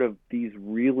part of these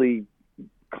really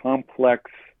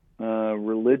complex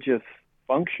religious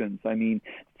functions.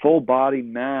 Full body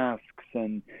masks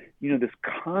and, this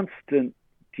constant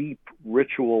deep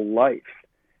ritual life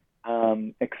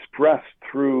expressed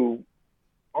through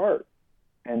art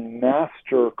and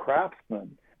master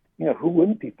craftsmen. Who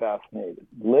wouldn't be fascinated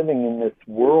living in this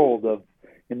world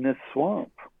in this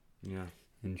swamp? Yeah,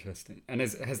 interesting. And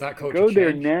has that culture go changed?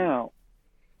 There now?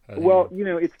 Well,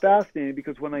 it's fascinating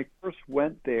because when I first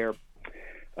went there,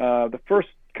 the first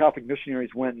Catholic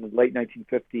missionaries went in the late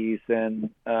 1950s, and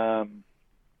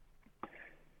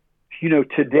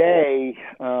today,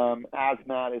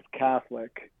 Asmat is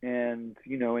Catholic, and,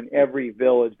 in every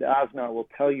village, the Asmat will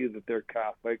tell you that they're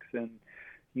Catholics, and,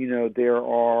 there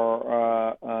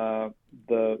are,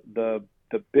 the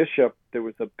bishop, there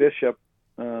was a bishop,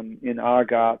 in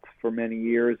Agat for many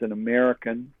years,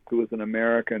 who was an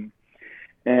American,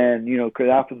 and, because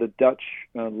after the Dutch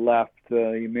left,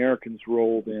 the Americans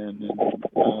rolled in, and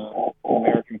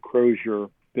American crozier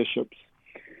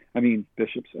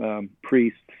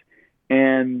priests.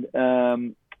 And,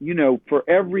 for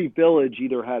every village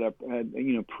either had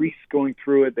priests going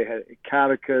through it, they had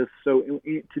catechists. So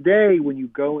today, when you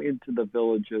go into the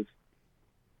villages,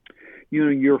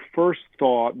 my first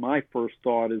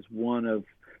thought is one of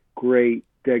great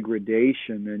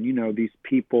degradation. And, these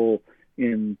people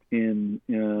who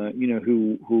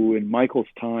in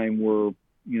Michael's time were,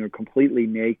 completely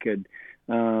naked,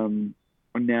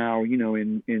 are now,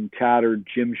 in tattered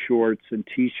gym shorts and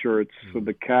T-shirts, so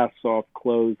the cast-off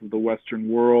clothes of the Western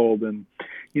world, and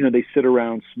they sit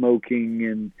around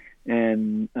smoking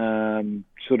and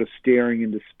sort of staring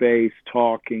into space,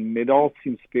 talking. It all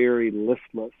seems very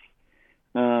listless,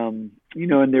 and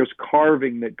there's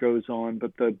carving that goes on,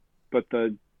 but the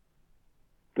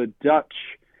Dutch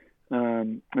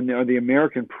and the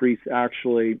American priests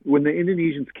actually, when the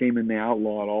Indonesians came in, they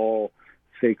outlawed all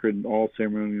sacred, all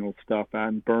ceremonial stuff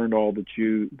and burned all the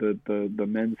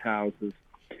men's houses.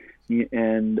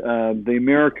 And the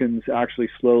Americans actually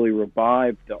slowly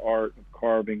revived the art of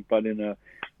carving, but in a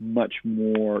much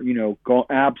more,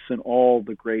 absent all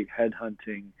the great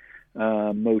headhunting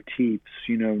motifs,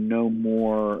 no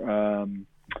more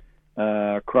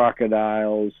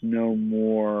crocodiles, no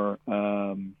more,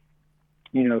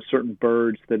 certain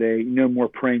birds that ate, no more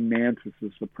praying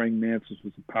mantises. The praying mantis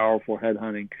was a powerful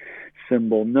headhunting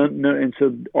symbol. And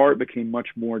so art became much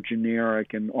more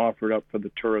generic and offered up for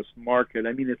the tourist market.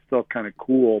 I mean, it's still kind of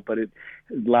cool, but it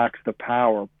lacks the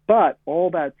power. But all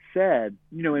that said,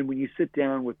 and when you sit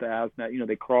down with the Asmat,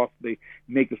 they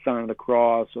make the sign of the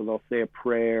cross, or they'll say a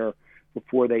prayer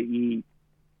before they eat.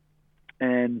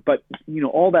 But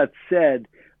all that said,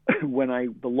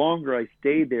 the longer I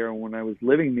stayed there and when I was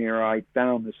living there, I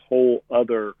found this whole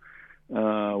other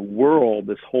world,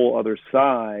 this whole other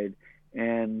side.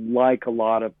 And like a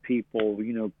lot of people,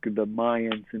 the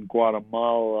Mayans in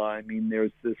Guatemala, I mean,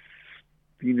 there's this,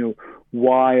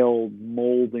 wild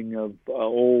molding of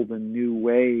old and new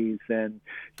ways. And,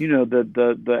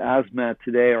 the Asmat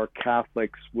today are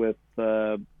Catholics with,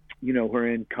 who are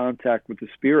in contact with the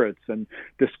spirits, and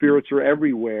the spirits are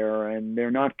everywhere, and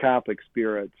they're not Catholic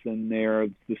spirits, and they're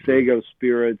the Sago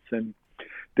spirits, and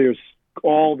there's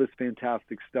all this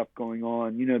fantastic stuff going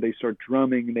on. They start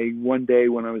drumming. One day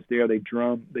when I was there, they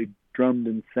drummed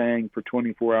and sang for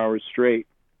 24 hours straight.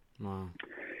 Wow.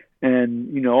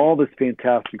 And, all this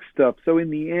fantastic stuff. So in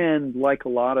the end, like a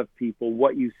lot of people,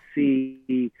 what you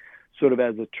see sort of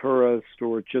as a tourist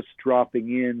or just dropping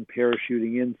in,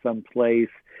 parachuting in someplace,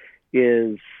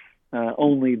 is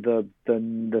only the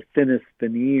thinnest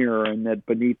veneer, and that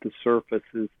beneath the surface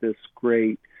is this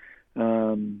great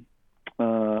other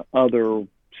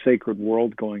sacred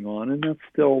world going on, and it's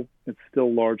still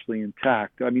largely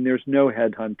intact. I mean, there's no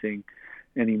headhunting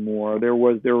anymore. There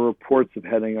were reports of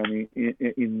headhunting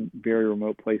in very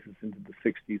remote places into the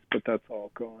 60s, but that's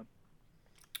all gone.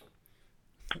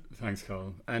 Thanks,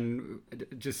 Carl. And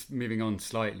just moving on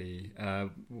slightly,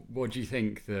 what do you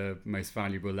think the most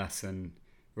valuable lesson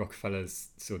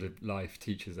Rockefeller's sort of life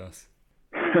teaches us?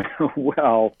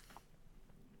 Well,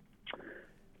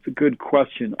 it's a good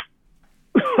question.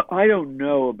 I don't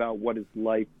know about what his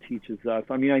life teaches us.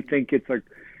 I mean, I think it's I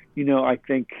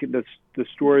think the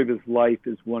story of his life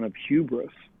is one of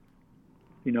hubris.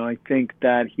 I think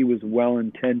that he was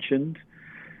well-intentioned.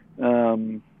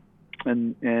 But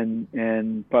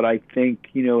I think,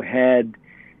 had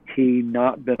he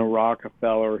not been a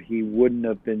Rockefeller, he wouldn't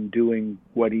have been doing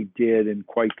what he did in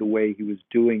quite the way he was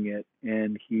doing it,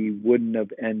 and he wouldn't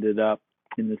have ended up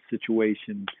in the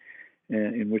situation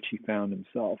in which he found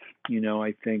himself.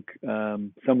 I think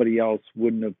somebody else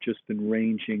wouldn't have just been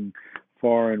ranging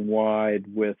far and wide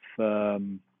with by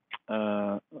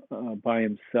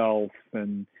himself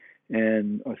and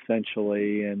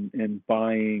essentially and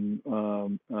buying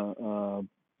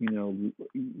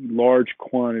large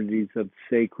quantities of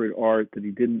sacred art that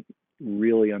he didn't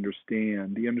really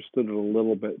understand. He understood it a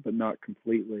little bit, but not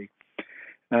completely.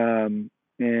 And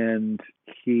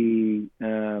he,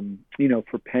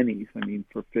 for pennies, I mean,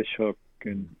 for fish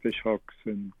hooks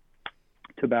and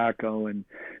tobacco and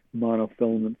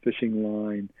monofilament fishing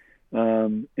line.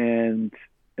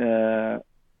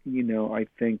 I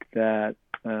think that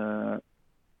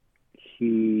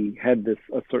he had a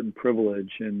certain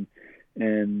privilege, and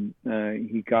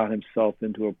he got himself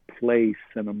into a place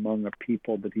and among a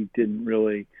people that he didn't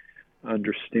really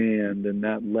understand, and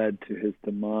that led to his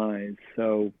demise.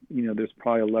 So, there's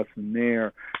probably a lesson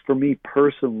there. For me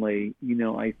personally,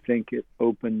 I think it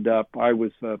opened up. I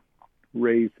was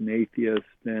raised an atheist,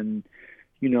 and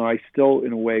I still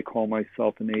in a way call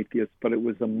myself an atheist, but it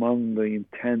was among the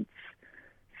intense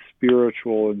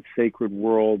spiritual and sacred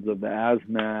worlds of the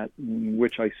Asmat, in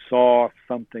which I saw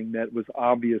something that was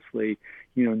obviously,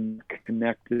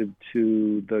 connected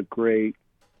to the great,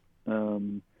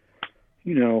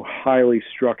 highly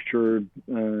structured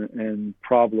and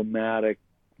problematic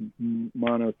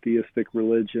monotheistic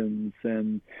religions,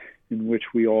 and in which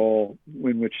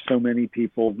so many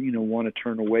people, want to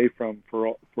turn away from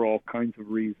for all kinds of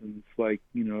reasons, like,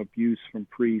 abuse from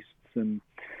priests and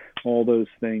all those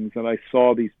things. And I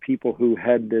saw these people who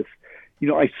had this,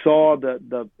 I saw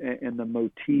the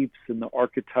motifs and the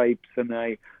archetypes, and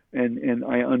I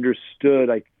understood,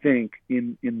 I think,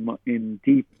 in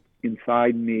deep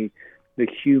inside me, the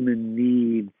human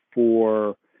need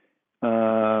for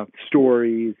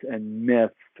stories and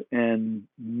myth and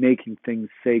making things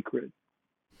sacred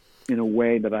in a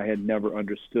way that I had never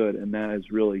understood, and that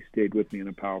has really stayed with me in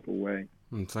a powerful way.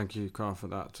 And thank you, Carl, for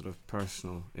that sort of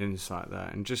personal insight there.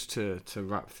 And just to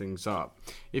wrap things up,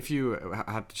 if you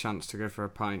had the chance to go for a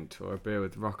pint or a beer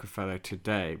with Rockefeller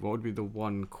today, what would be the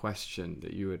one question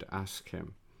that you would ask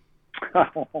him?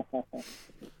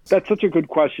 That's such a good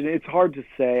question. It's hard to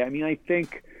say. I mean, I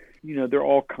think, there are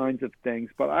all kinds of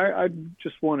things, but I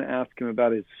just want to ask him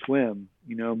about his swim.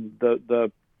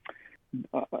 The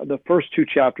first two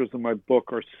chapters of my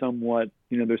book are somewhat,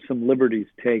 there's some liberties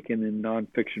taken in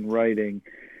nonfiction writing,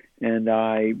 and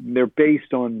they're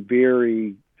based on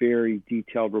very, very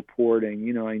detailed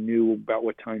reporting. I knew about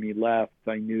what time he left.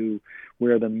 I knew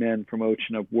where the men from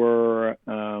Oceanup were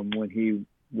when he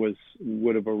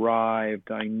would have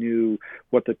arrived. I knew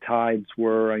what the tides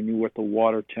were. I knew what the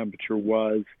water temperature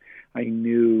was. I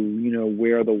knew,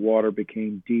 where the water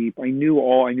became deep. I knew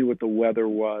what the weather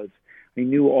was. I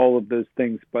knew all of those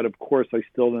things, but of course I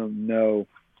still don't know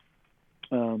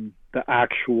the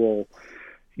actual,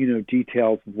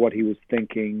 details of what he was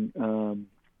thinking,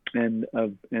 and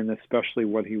especially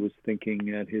what he was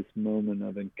thinking at his moment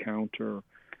of encounter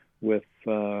with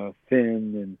Finn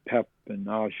and Pep and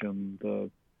Ajam, the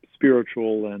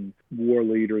spiritual and war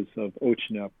leaders of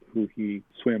Oceanup, who he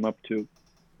swam up to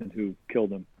and who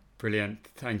killed him. Brilliant.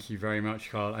 Thank you very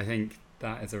much, Carl. I think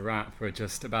that is a wrap. We're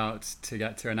just about to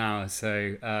get to an hour.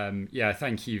 So,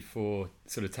 thank you for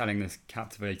sort of telling this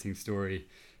captivating story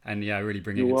and, really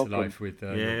bringing You're it welcome. to life with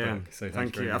your book. So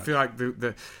thank you. I feel like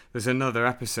there's another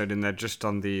episode in there just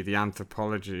on the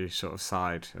anthropology sort of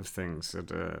side of things.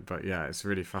 But yeah, it's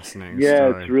really fascinating. Yeah,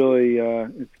 story. It's really,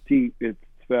 it's deep. It's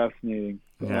fascinating.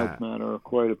 The Yeah. are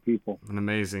quite a people. And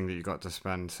amazing that you got to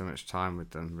spend so much time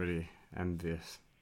with them. Really envious.